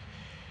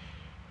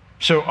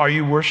 So, are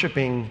you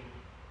worshiping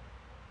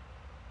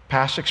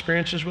past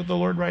experiences with the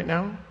Lord right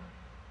now?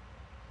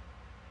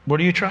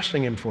 What are you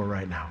trusting Him for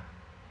right now?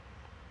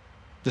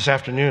 This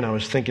afternoon, I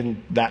was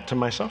thinking that to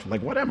myself. I'm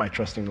like, what am I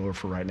trusting the Lord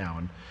for right now?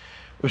 And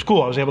it was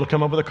cool. I was able to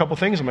come up with a couple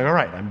things. I'm like, all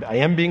right, I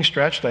am being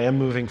stretched. I am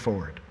moving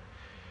forward.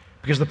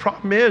 Because the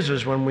problem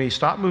is when we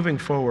stop moving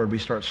forward, we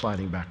start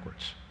sliding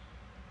backwards.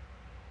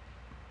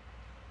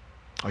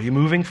 Are you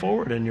moving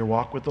forward in your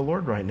walk with the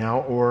Lord right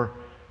now? Or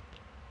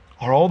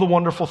are all the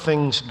wonderful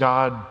things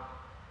God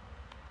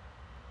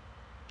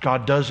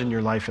does in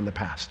your life in the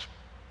past?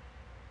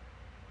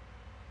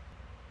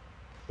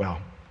 Well,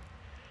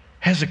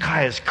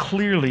 Hezekiah is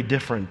clearly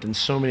different than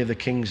so many of the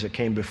kings that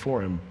came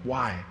before him.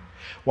 Why?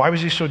 Why was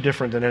he so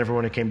different than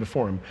everyone that came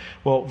before him?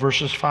 Well,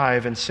 verses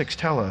 5 and 6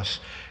 tell us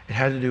it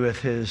had to do with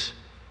his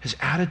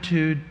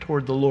attitude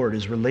toward the Lord,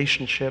 his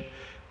relationship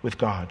with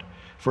God.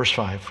 Verse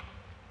 5,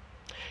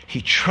 he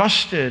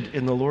trusted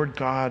in the Lord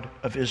God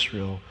of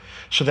Israel,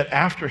 so that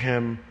after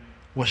him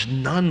was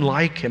none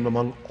like him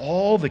among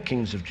all the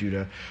kings of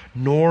Judah,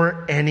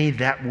 nor any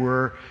that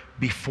were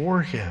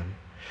before him.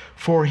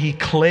 For he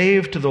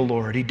clave to the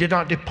Lord. He did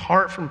not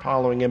depart from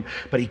following him,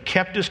 but he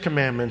kept his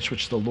commandments,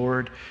 which the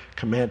Lord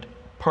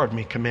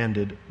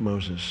commanded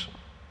Moses.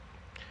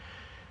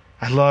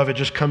 I love it.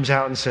 Just comes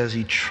out and says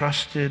he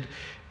trusted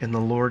in the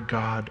Lord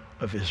God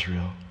of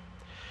Israel.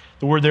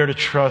 The word there to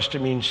trust,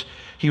 it means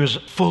he was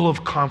full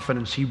of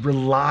confidence. He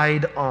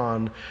relied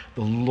on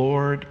the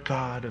Lord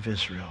God of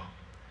Israel.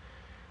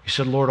 He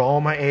said, Lord,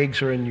 all my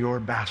eggs are in your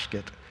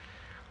basket.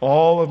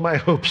 All of my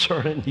hopes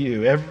are in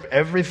you.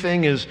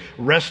 Everything is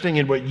resting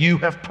in what you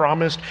have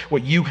promised,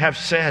 what you have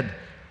said.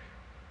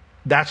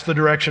 That's the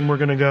direction we're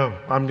going to go.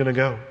 I'm going to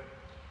go.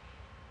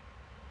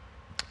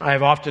 I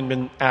have often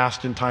been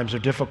asked in times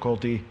of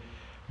difficulty,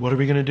 what are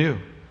we going to do?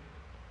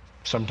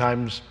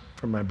 Sometimes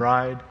from my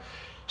bride,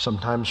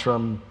 sometimes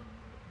from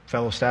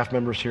fellow staff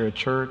members here at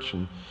church,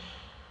 and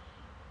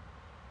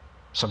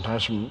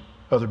sometimes from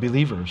other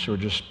believers who are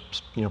just,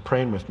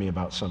 praying with me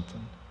about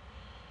something.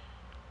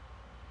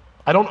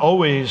 I don't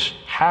always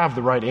have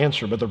the right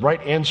answer, but the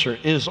right answer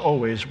is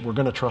always, we're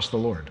going to trust the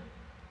Lord.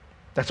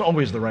 That's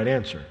always the right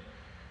answer.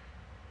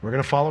 We're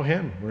going to follow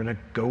him. We're going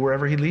to go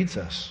wherever he leads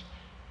us.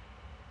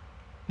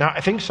 Now,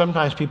 I think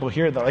sometimes people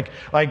hear that,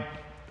 like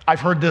I've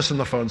heard this on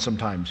the phone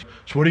sometimes.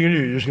 So what are you going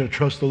to do? You're just going to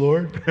trust the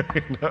Lord?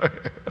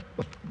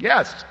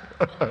 Yes.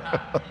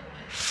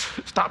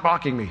 Stop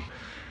mocking me.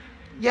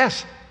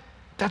 Yes,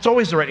 that's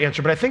always the right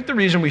answer. But I think the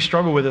reason we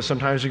struggle with it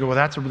sometimes, we go, well,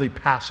 that's a really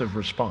passive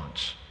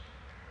response.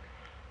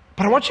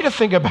 But I want you to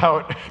think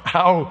about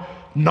how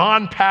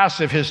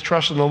non-passive his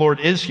trust in the Lord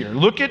is here.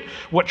 Look at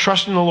what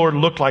trust in the Lord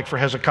looked like for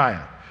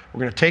Hezekiah. We're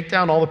going to take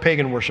down all the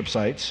pagan worship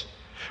sites.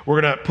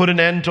 We're going to put an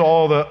end to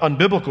all the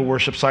unbiblical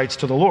worship sites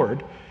to the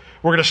Lord.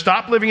 We're going to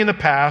stop living in the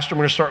past, and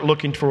we're going to start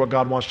looking for what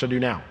God wants to do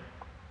now.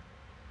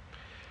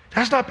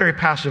 That's not very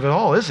passive at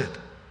all, is it?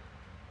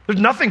 There's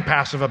nothing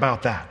passive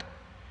about that.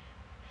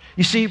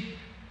 You see,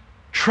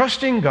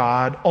 trusting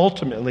God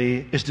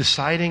ultimately is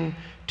deciding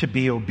to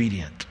be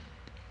obedient.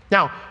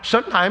 Now,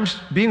 sometimes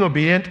being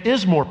obedient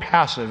is more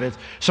passive.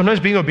 Sometimes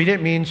being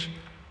obedient means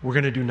we're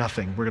going to do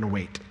nothing. We're going to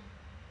wait.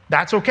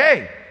 That's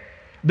okay.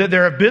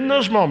 There have been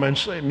those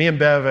moments, me and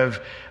Bev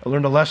have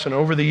learned a lesson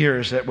over the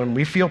years that when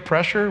we feel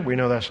pressure, we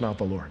know that's not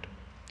the Lord.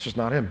 It's just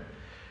not him.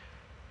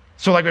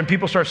 So like when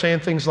people start saying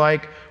things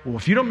like, well,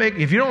 if you don't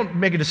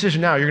make a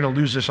decision now, you're going to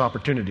lose this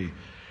opportunity.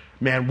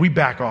 Man, we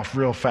back off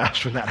real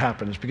fast when that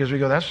happens because we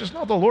go, that's just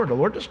not the Lord. The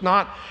Lord does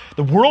not.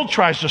 The world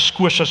tries to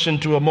squish us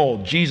into a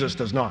mold. Jesus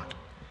does not.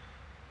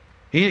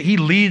 He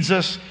leads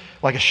us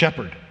like a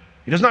shepherd.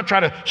 He does not try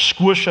to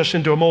squish us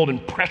into a mold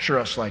and pressure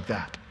us like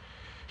that.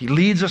 He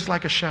leads us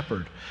like a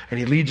shepherd, and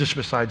he leads us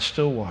beside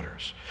still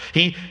waters.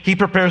 He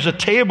prepares a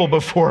table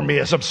before me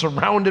as I'm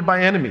surrounded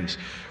by enemies.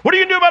 What are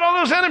you going to do about all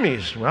those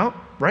enemies? Well,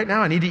 right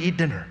now I need to eat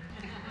dinner,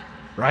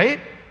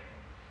 right?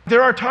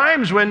 There are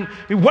times when,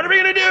 what are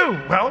we going to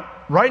do? Well,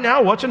 right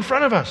now, what's in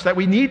front of us that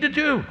we need to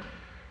do?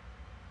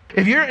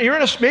 If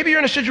maybe you're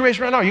in a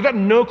situation right now, you got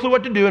no clue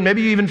what to do, and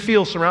maybe you even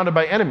feel surrounded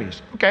by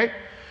enemies. Okay,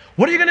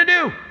 what are you going to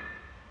do?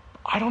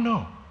 I don't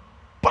know,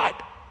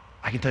 but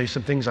I can tell you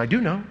some things I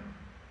do know.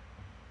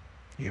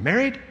 You're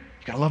married,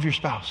 you got to love your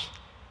spouse.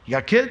 You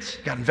got kids,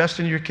 you got to invest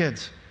in your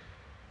kids.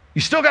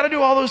 You still got to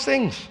do all those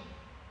things.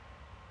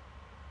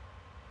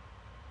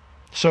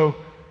 So,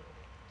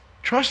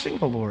 trusting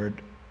the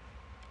Lord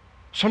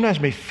sometimes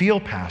may feel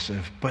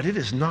passive, but it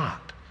is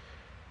not.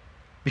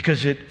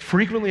 Because it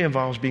frequently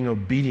involves being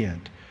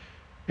obedient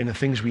in the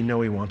things we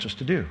know he wants us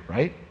to do,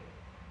 right?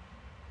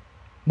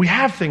 We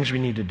have things we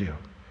need to do.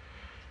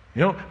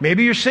 You know,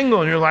 maybe you're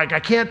single and you're like,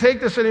 I can't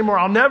take this anymore.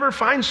 I'll never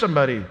find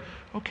somebody.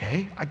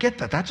 Okay, I get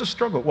that. That's a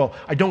struggle. Well,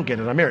 I don't get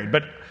it. I'm married.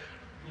 But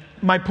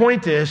my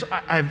point is,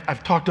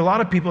 I've talked to a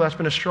lot of people that's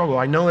been a struggle.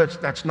 I know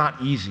that's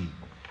not easy.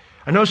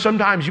 I know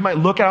sometimes you might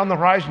look out on the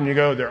horizon and you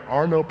go, there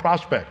are no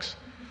prospects.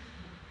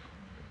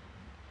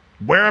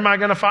 Where am I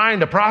going to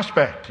find a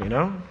prospect, you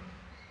know?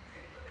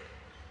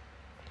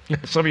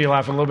 Some of you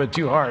laughing a little bit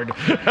too hard.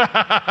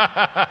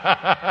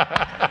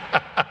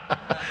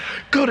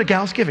 Go to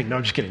Gal's Giving. No,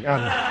 I'm just kidding.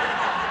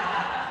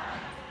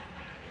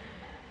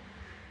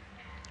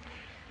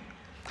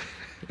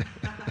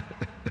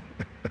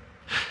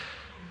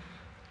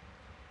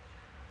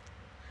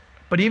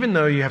 But even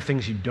though you have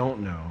things you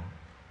don't know,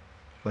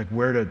 like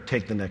where to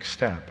take the next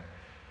step,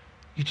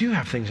 you do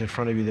have things in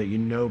front of you that you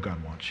know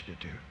God wants you to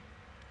do.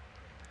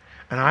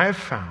 And I have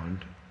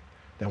found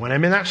that when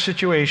I'm in that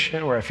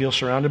situation where I feel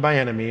surrounded by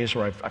enemies,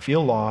 or I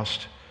feel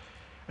lost,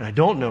 and I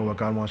don't know what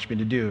God wants me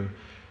to do,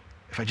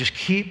 if I just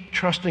keep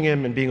trusting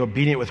him and being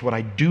obedient with what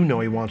I do know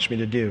he wants me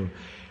to do,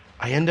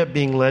 I end up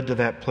being led to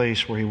that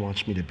place where he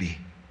wants me to be.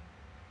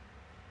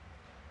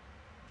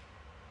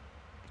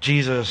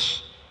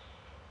 Jesus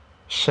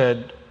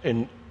said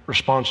in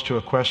response to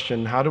a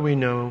question, how do we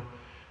know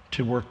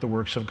to work the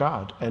works of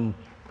God? And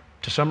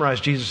to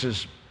summarize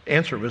Jesus'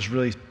 answer, it was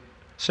really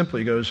simple.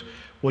 He goes,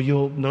 well,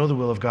 you'll know the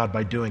will of God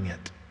by doing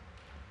it.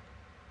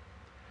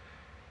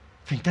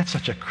 I think that's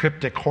such a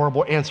cryptic,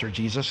 horrible answer,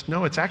 Jesus.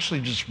 No, it's actually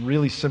just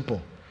really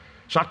simple.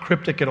 It's not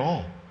cryptic at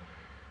all.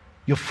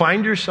 You'll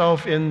find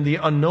yourself in the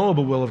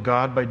unknowable will of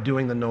God by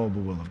doing the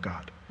knowable will of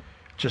God.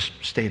 Just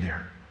stay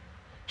there.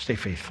 Stay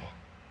faithful.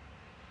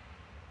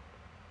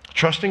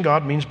 Trusting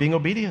God means being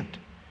obedient.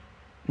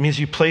 It means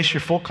you place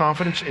your full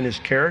confidence in his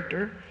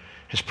character,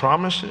 his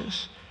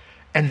promises,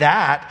 and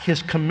that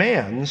his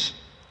commands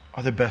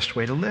are the best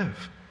way to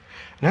live.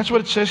 And that's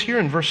what it says here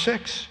in verse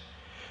 6.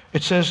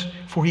 It says,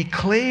 for he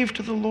clave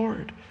to the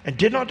Lord and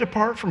did not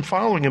depart from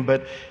following him,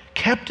 but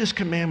kept his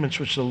commandments,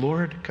 which the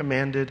Lord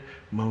commanded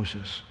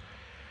Moses.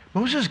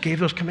 Moses gave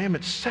those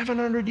commandments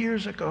 700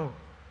 years ago.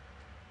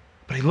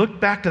 But he looked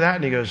back to that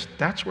and he goes,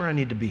 that's where I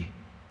need to be.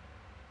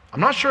 I'm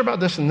not sure about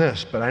this and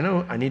this, but I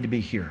know I need to be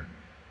here.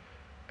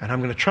 And I'm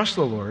going to trust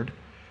the Lord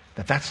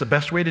that that's the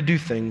best way to do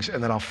things,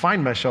 and that I'll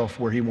find myself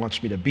where he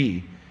wants me to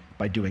be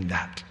by doing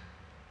that.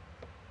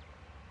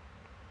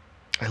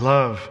 I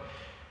love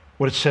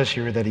what it says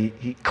here, that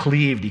he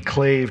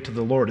clave to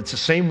the Lord. It's the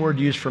same word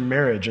used for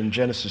marriage in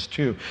Genesis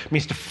 2. It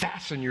means to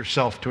fasten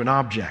yourself to an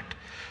object.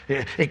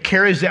 It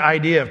carries the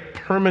idea of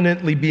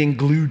permanently being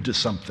glued to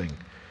something.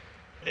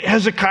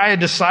 Hezekiah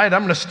decided,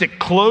 I'm going to stick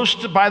close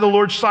by the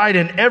Lord's side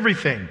in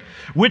everything.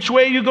 Which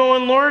way you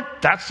going, Lord?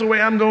 That's the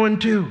way I'm going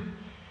too.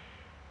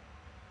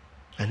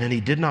 And then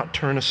he did not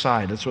turn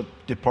aside. That's what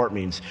depart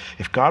means.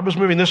 If God was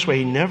moving this way,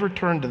 he never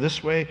turned to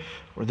this way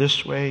or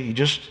this way. He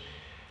just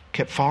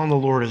kept following the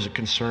Lord as it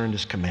concerned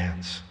his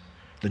commands,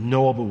 the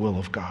knowable will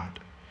of God.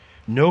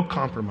 No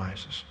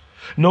compromises.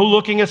 No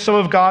looking at some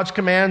of God's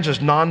commands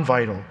as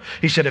non-vital.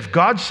 He said, if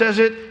God says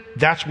it,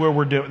 that's what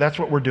we're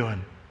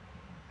doing.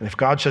 And if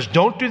God says,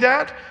 don't do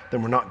that,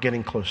 then we're not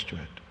getting close to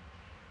it.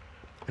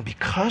 And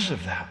because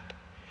of that,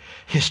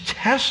 his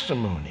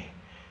testimony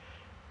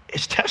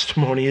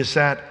is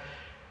that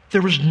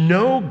there was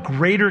no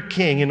greater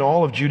king in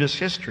all of Judah's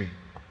history.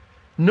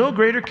 No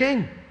greater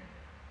king.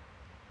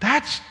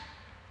 That's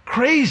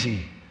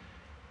crazy.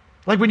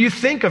 Like when you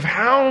think of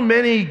how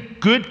many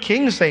good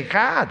kings they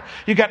had.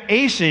 You got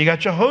Asa, you got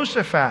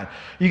Jehoshaphat,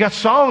 you got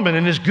Solomon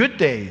in his good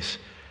days.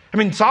 I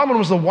mean, Solomon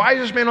was the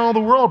wisest man in all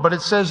the world, but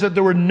it says that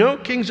there were no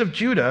kings of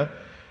Judah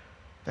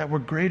that were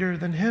greater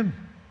than him.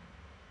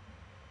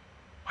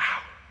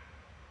 Wow.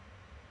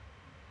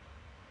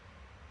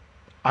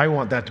 I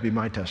want that to be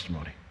my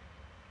testimony.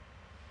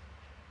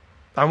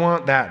 I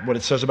want that, what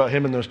it says about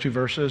him in those two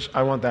verses,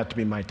 I want that to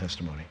be my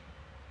testimony.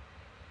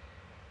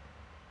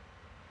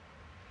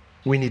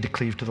 We need to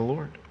cleave to the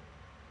Lord.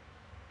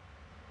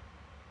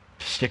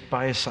 Stick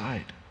by his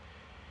side.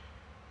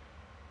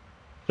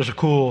 There's a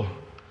cool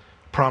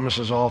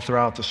promises all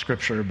throughout the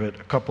scripture, but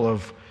a couple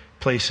of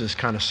places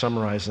kind of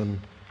summarize them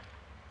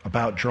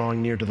about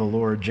drawing near to the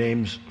Lord.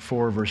 James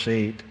 4 verse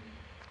 8.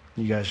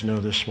 You guys know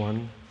this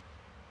one.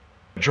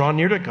 Draw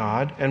near to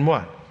God and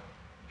what?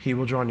 He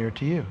will draw near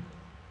to you.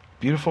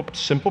 Beautiful,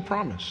 simple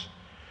promise.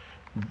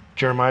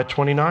 Jeremiah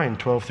 29,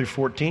 12 through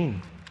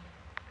 14.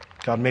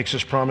 God makes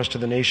this promise to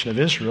the nation of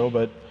Israel,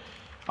 but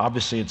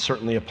obviously it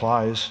certainly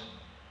applies.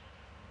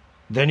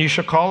 Then you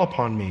shall call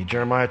upon me,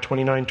 Jeremiah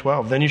 29,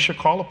 12. Then you shall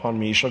call upon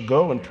me, you shall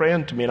go and pray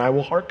unto me, and I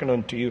will hearken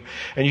unto you.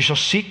 And you shall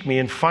seek me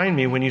and find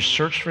me when you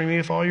search for me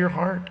with all your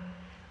heart.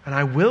 And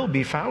I will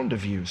be found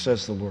of you,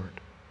 says the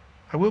Lord.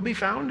 I will be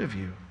found of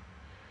you.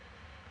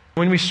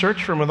 When we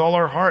search for him with all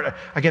our heart,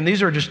 again,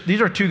 these are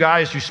two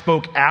guys who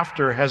spoke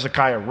after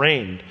Hezekiah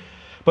reigned.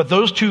 But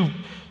those two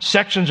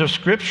sections of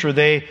Scripture,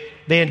 they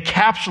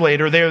encapsulate,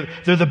 or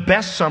they're the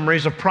best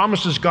summaries of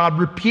promises God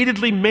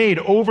repeatedly made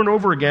over and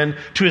over again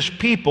to his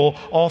people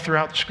all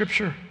throughout the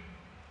Scripture.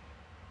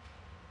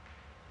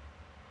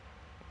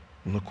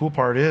 And the cool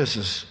part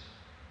is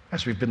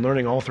as we've been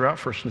learning all throughout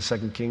 1st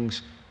and 2nd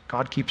Kings,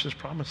 God keeps his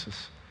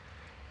promises.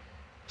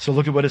 So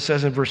look at what it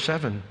says in verse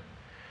 7.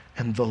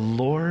 And the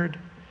Lord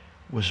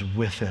was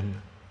with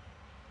him,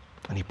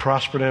 and he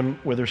prospered him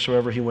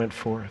whithersoever he went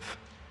forth.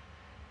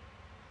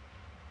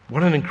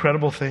 What an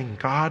incredible thing.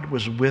 God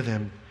was with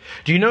him.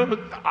 Do you know,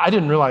 I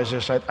didn't realize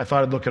this. I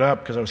thought I'd look it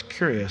up because I was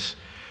curious.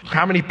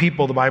 How many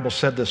people the Bible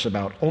said this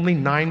about? Only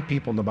 9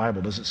 people in the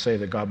Bible does it say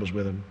that God was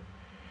with him.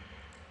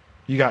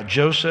 You got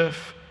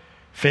Joseph,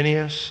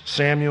 Phineas,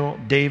 Samuel,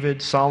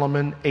 David,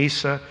 Solomon,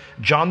 Asa,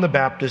 John the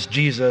Baptist,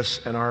 Jesus,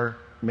 and our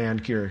man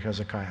here,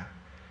 Hezekiah.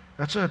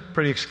 That's a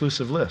pretty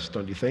exclusive list,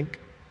 don't you think?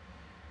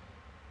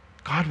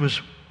 God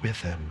was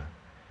with him.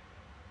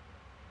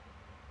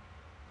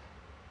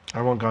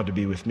 I want God to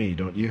be with me,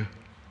 don't you?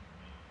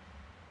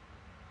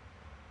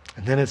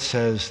 And then it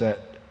says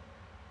that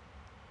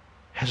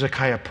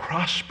Hezekiah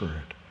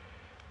prospered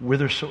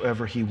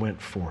whithersoever he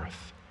went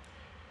forth.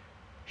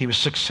 He was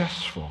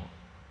successful.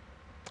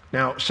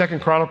 Now, 2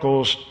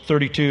 Chronicles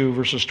 32,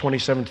 verses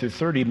 27 through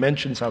 30,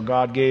 mentions how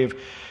God gave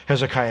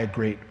Hezekiah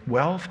great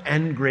wealth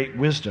and great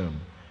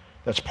wisdom.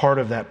 That's part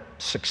of that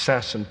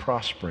success and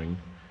prospering.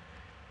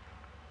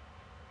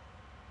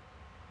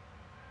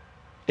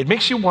 It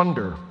makes you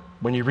wonder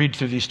when you read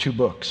through these two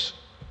books.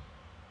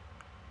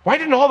 Why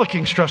didn't all the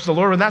kings trust the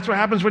Lord? And that's what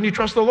happens when you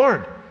trust the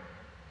Lord.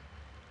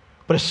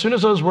 But as soon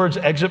as those words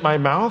exit my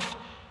mouth,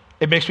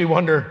 it makes me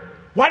wonder,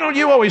 why don't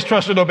you always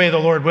trust and obey the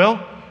Lord, Will?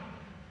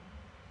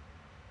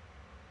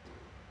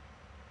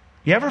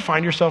 You ever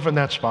find yourself in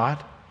that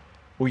spot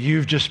where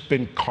you've just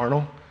been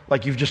carnal?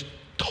 Like you've just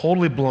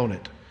totally blown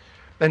it.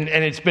 And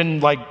it's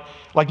been like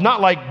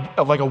not like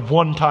a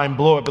one-time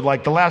blow up, but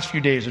like the last few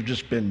days have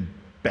just been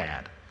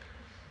bad.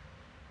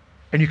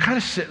 And you're kind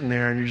of sitting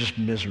there and you're just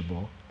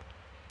miserable.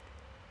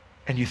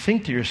 And you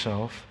think to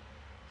yourself,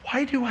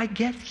 why do I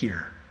get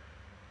here?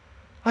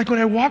 Like when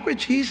I walk with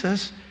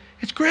Jesus,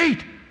 it's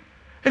great.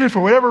 And if for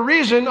whatever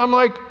reason, I'm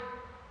like,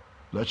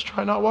 let's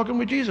try not walking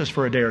with Jesus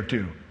for a day or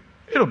two.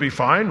 It'll be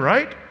fine,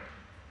 right?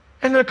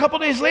 And then a couple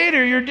days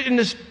later, you're in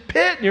this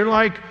pit and you're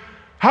like,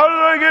 how did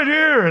I get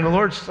here? And the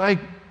Lord's like,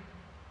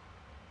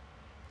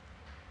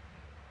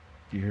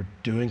 you're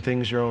doing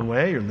things your own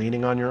way. You're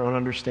leaning on your own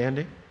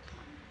understanding.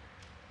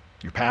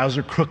 Your paths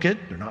are crooked.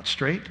 They're not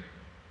straight.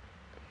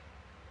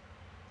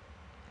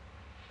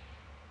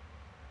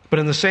 But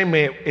in the same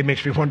way, it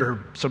makes me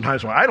wonder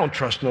sometimes why I don't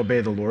trust and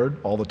obey the Lord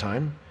all the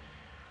time.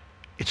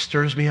 It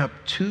stirs me up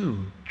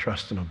to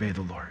trust and obey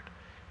the Lord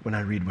when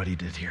I read what he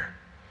did here.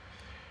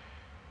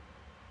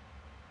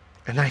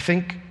 And I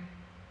think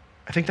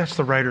that's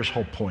the writer's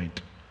whole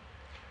point.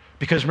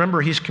 Because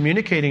remember, he's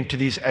communicating to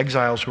these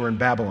exiles who are in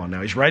Babylon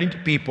now. He's writing to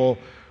people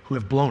who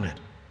have blown it.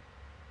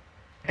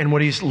 And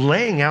what he's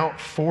laying out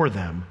for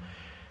them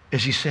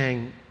is he's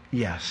saying,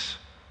 yes,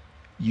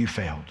 you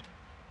failed.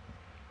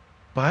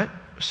 But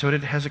so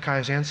did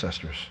Hezekiah's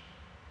ancestors.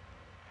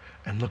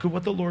 And look at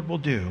what the Lord will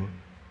do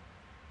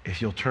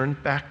if you'll turn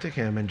back to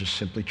him and just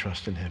simply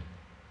trust in him.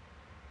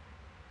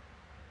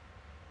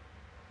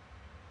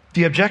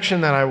 The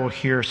objection that I will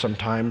hear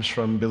sometimes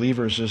from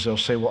believers is they'll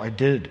say, well, I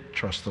did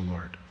trust the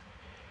Lord.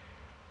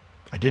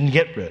 I didn't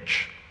get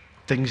rich.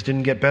 Things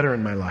didn't get better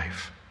in my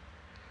life.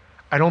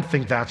 I don't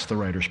think that's the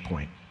writer's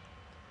point.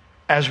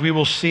 As we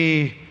will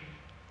see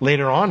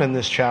later on in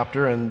this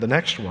chapter and the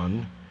next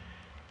one,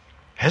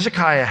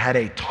 Hezekiah had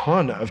a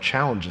ton of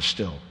challenges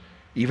still,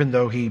 even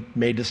though he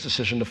made this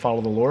decision to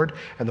follow the Lord,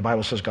 and the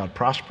Bible says God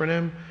prospered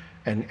him,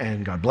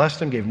 and God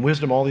blessed him, gave him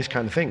wisdom, all these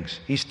kind of things.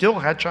 He still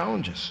had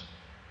challenges.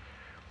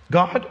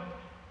 God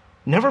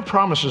never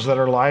promises that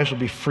our lives will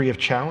be free of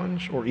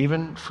challenge or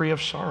even free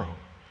of sorrow.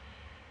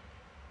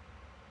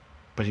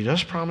 But he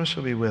does promise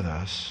he'll be with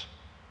us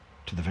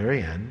to the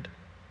very end.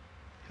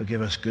 He'll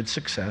give us good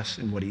success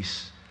in what he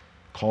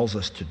calls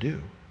us to do.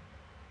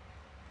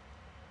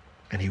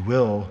 And he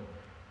will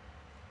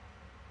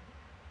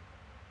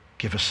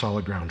give us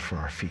solid ground for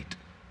our feet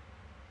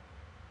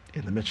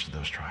in the midst of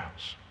those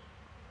trials.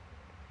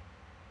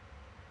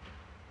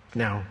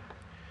 Now,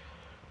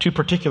 two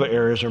particular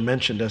areas are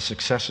mentioned as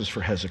successes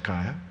for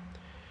Hezekiah.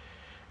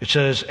 It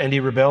says, and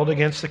he rebelled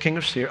against the king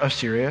of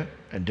Syria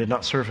and did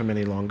not serve him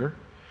any longer.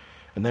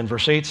 And then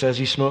verse 8 says,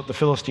 he smote the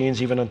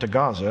Philistines even unto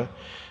Gaza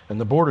and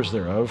the borders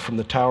thereof, from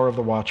the tower of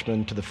the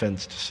watchman to the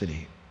fenced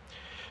city.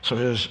 So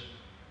his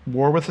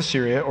war with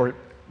Assyria, or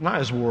not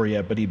his war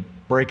yet, but he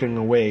breaking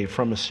away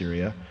from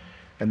Assyria,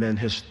 and then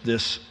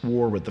this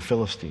war with the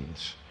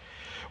Philistines.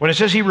 When it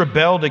says he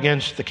rebelled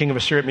against the king of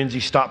Assyria, it means he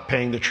stopped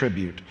paying the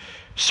tribute.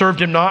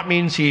 Served him not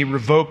means he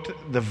revoked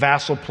the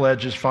vassal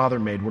pledge his father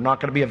made. We're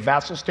not going to be a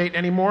vassal state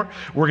anymore.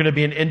 We're going to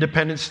be an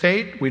independent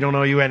state. We don't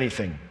owe you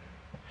anything.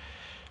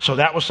 So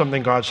that was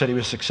something God said he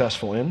was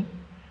successful in.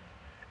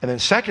 And then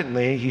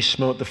secondly, he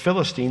smote the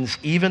Philistines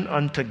even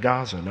unto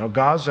Gaza. Now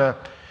Gaza,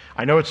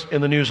 I know it's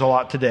in the news a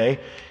lot today.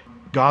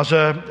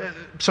 Gaza,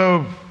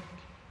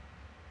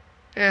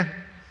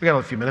 we got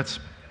a few minutes.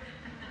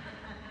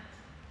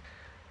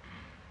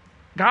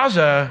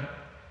 Gaza,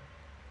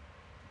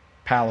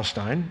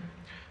 Palestine.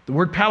 The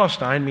word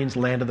Palestine means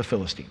land of the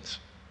Philistines.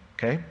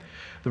 Okay?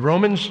 The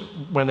Romans,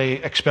 when they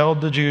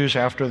expelled the Jews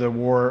after the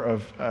war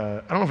of,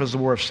 I don't know if it was the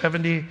war of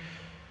 70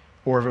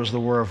 or if it was the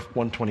war of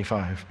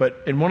 125,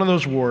 but in one of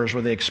those wars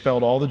where they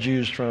expelled all the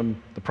Jews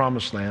from the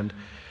Promised Land,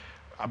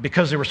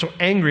 because they were so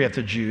angry at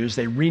the Jews,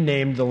 they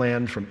renamed the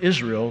land from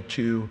Israel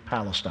to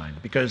Palestine,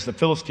 because the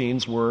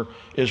Philistines were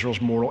Israel's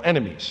mortal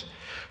enemies.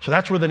 So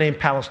that's where the name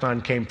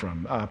Palestine came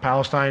from.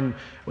 Palestine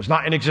was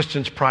not in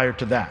existence prior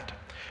to that.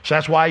 So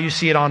that's why you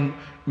see it on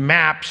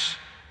maps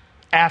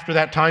after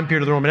that time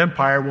period of the Roman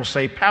Empire will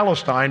say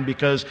Palestine,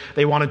 because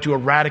they wanted to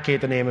eradicate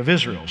the name of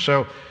Israel.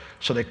 So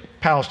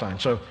Palestine.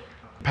 So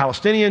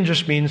Palestinian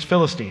just means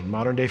Philistine,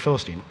 modern day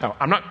Philistine. Now,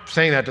 I'm not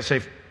saying that to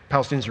say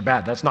Palestinians are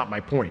bad. That's not my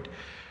point.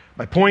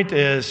 My point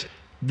is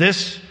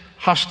this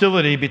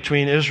hostility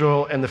between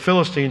Israel and the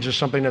Philistines is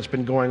something that's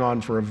been going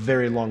on for a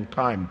very long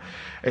time.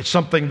 It's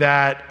something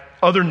that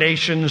other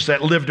nations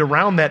that lived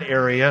around that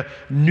area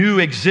knew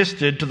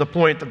existed, to the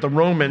point that the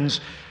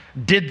Romans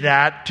did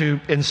that to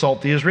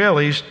insult the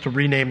Israelis, to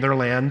rename their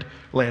land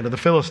of the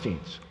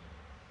Philistines.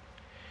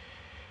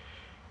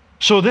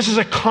 So this is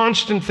a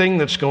constant thing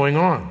that's going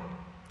on.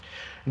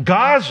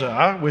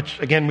 Gaza, which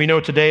again we know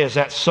today as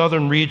that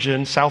southern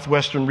region,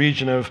 southwestern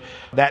region of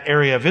that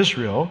area of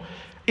Israel,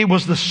 it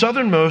was the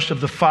southernmost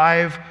of the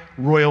 5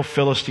 royal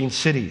Philistine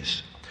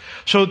cities.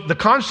 So the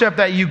concept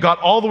that you got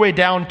all the way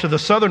down to the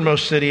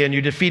southernmost city and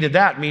you defeated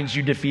that means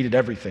you defeated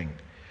everything.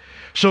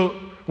 So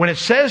when it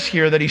says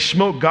here that he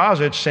smote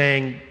Gaza, it's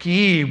saying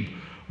he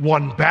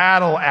won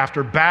battle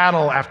after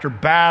battle after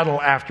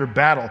battle after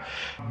battle.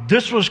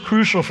 This was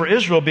crucial for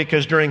Israel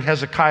because during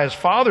Hezekiah's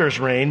father's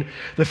reign,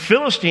 the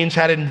Philistines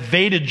had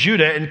invaded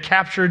Judah and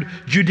captured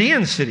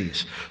Judean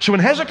cities. So when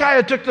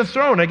Hezekiah took the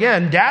throne,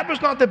 again, Dad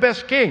was not the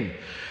best king.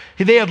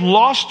 They had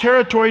lost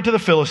territory to the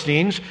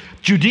Philistines.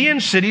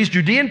 Judean cities,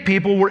 Judean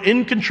people were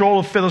in control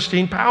of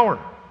Philistine power.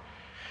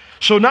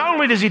 So not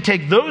only does he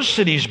take those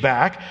cities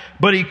back,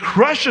 but he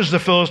crushes the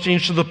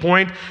Philistines to the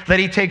point that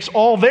he takes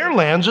all their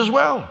lands as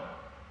well.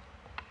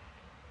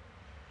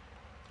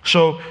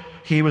 So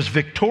he was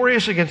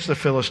victorious against the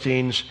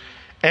Philistines,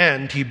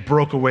 and he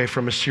broke away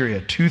from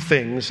Assyria. 2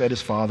 things that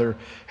his father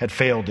had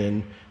failed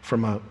in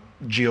from a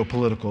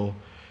geopolitical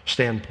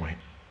standpoint.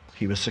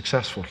 He was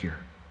successful here.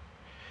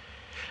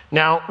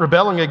 Now,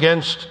 rebelling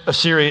against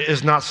Assyria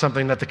is not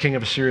something that the king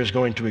of Assyria is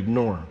going to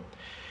ignore.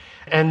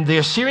 And the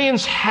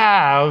Assyrians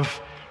had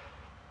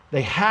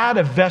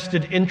a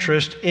vested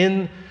interest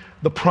in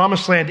the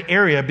Promised Land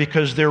area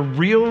because their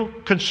real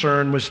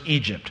concern was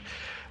Egypt.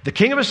 The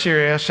king of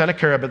Assyria,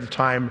 Sennacherib at the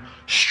time,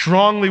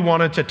 strongly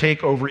wanted to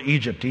take over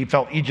Egypt. He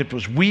felt Egypt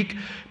was weak,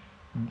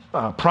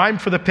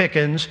 primed for the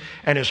pickings,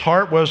 and his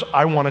heart was,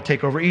 I want to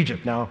take over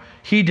Egypt. Now,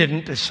 he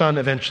didn't. His son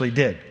eventually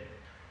did.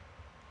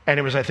 And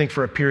it was, I think,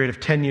 for a period of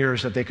 10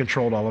 years that they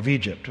controlled all of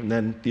Egypt. And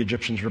then the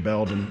Egyptians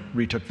rebelled and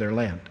retook their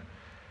land.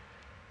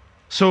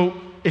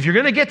 So if you're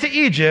going to get to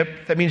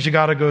Egypt, that means you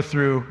got to go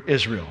through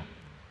Israel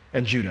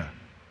and Judah.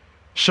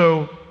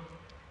 So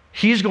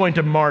he's going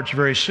to march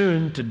very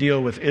soon to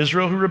deal with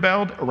Israel, who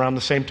rebelled around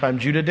the same time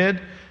Judah did,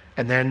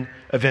 and then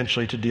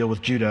eventually to deal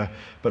with Judah.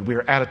 But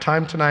we're out of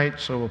time tonight,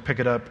 so we'll pick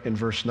it up in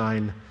verse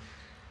 9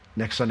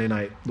 next Sunday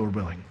night, Lord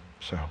willing.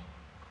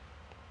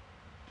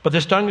 But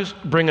this does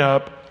bring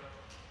up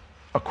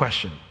a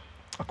question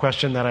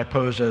that I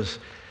pose as,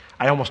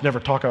 I almost never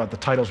talk about the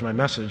titles of my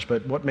message,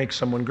 but what makes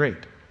someone great?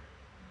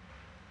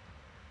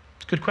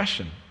 It's a good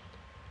question.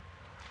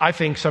 I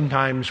think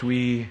sometimes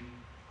we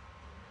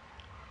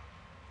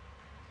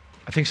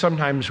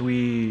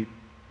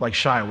like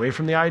shy away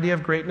from the idea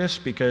of greatness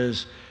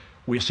because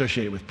we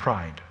associate it with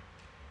pride.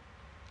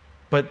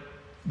 But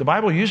the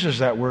Bible uses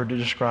that word to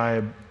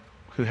describe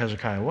who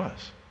Hezekiah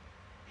was.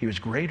 He was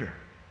greater.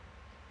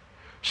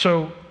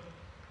 So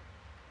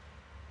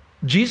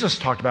Jesus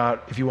talked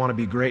about if you want to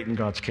be great in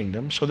God's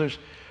kingdom. So there's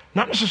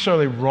not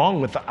necessarily wrong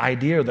with the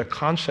idea or the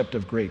concept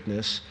of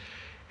greatness.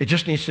 It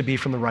just needs to be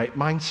from the right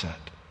mindset.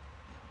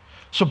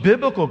 So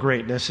biblical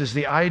greatness is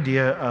the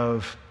idea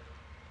of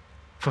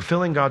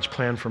fulfilling God's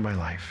plan for my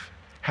life,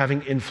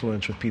 having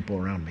influence with people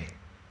around me.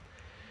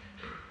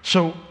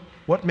 So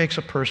what makes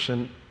a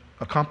person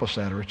accomplish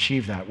that or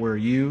achieve that, where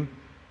you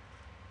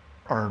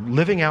are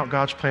living out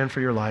God's plan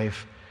for your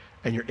life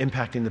and you're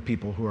impacting the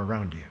people who are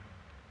around you?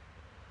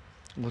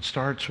 Well, it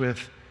starts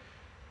with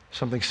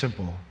something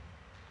simple.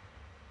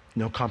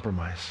 No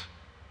compromise.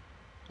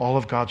 All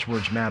of God's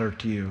words matter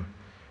to you.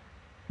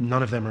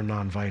 None of them are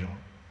non-vital.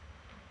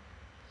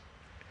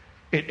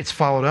 It's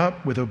followed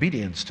up with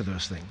obedience to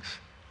those things.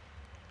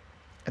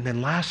 And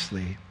then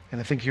lastly, and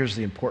I think here's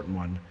the important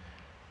one,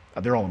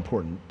 they're all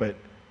important, but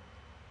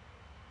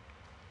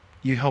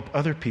you help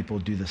other people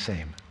do the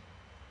same.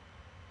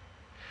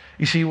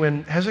 You see,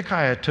 when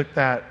Hezekiah took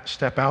that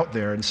step out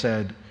there and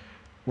said,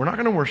 we're not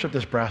going to worship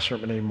this brass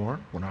serpent anymore.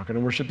 We're not going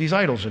to worship these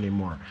idols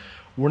anymore.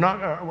 We're not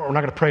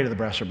going to pray to the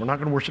brass serpent. We're not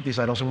going to worship these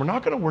idols, and we're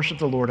not going to worship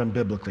the Lord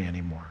unbiblically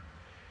anymore.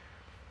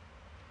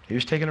 He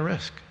was taking a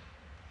risk.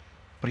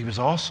 But he was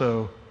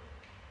also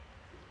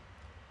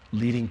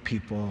leading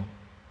people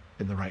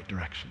in the right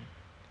direction.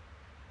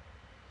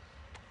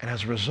 And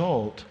as a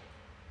result,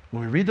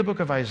 when we read the book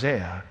of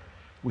Isaiah,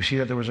 we see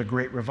that there was a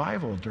great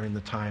revival during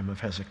the time of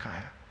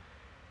Hezekiah.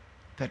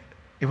 That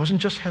it wasn't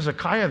just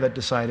Hezekiah that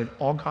decided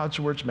all God's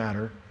words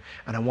matter,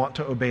 and I want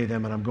to obey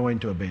them, and I'm going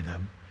to obey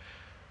them.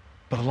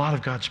 But a lot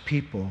of God's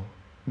people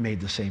made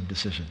the same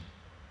decision.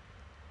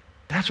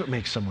 That's what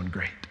makes someone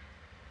great.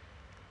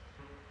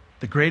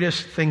 The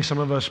greatest thing some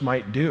of us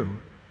might do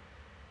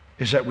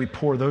is that we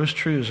pour those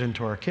truths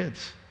into our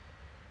kids,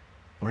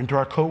 or into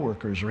our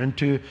coworkers, or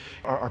into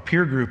our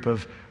peer group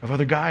of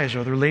other guys or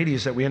other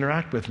ladies that we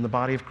interact with in the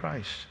body of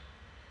Christ.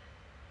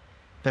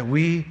 That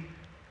we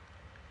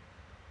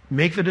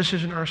make the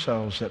decision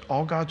ourselves that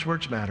all God's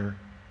words matter.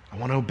 I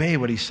want to obey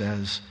what he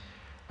says,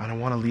 and I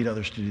want to lead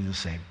others to do the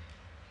same.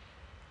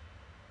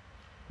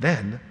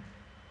 Then,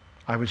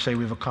 I would say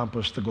we've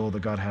accomplished the goal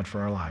that God had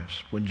for our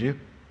lives. Wouldn't you?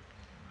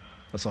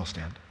 Let's all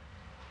stand.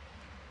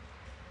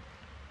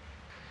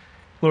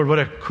 Lord, what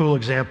a cool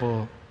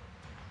example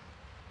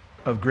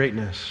of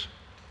greatness.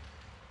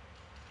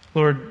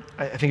 Lord,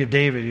 I think of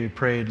David who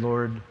prayed,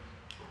 Lord,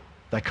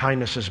 thy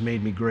kindness has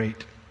made me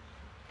great.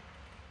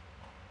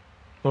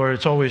 Lord,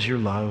 it's always your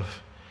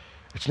love.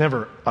 It's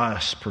never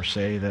us, per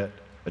se, that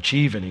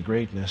achieve any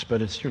greatness,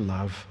 but it's your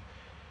love.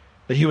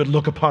 That you would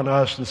look upon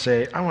us and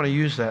say, I want to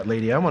use that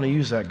lady. I want to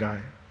use that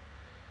guy.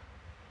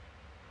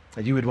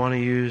 That you would want to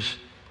use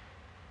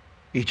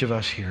each of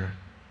us here.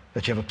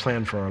 That you have a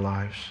plan for our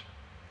lives.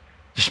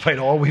 Despite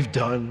all we've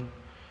done,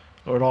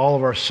 Lord, all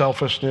of our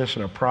selfishness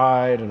and our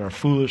pride and our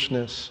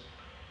foolishness,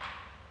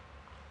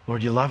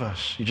 Lord, you love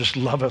us. You just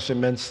love us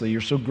immensely.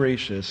 You're so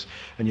gracious,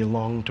 and you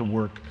long to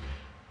work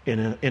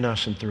in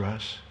us and through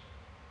us.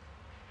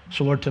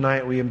 So, Lord,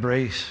 tonight we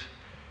embrace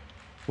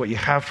what you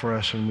have for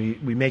us, and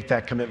we make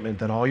that commitment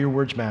that all your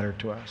words matter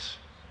to us,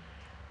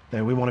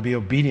 that we want to be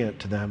obedient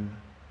to them.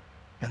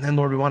 And then,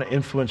 Lord, we want to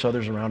influence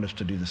others around us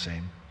to do the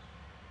same.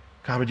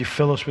 God, would you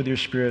fill us with your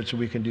Spirit so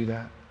we can do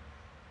that?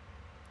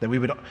 That we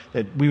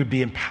would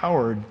be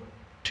empowered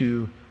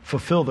to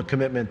fulfill the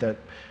commitment that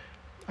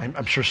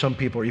I'm sure some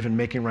people are even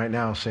making right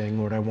now, saying,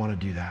 Lord, I want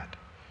to do that.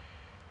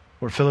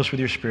 Lord, fill us with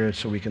your Spirit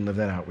so we can live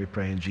that out. We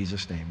pray in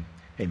Jesus' name.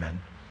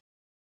 Amen.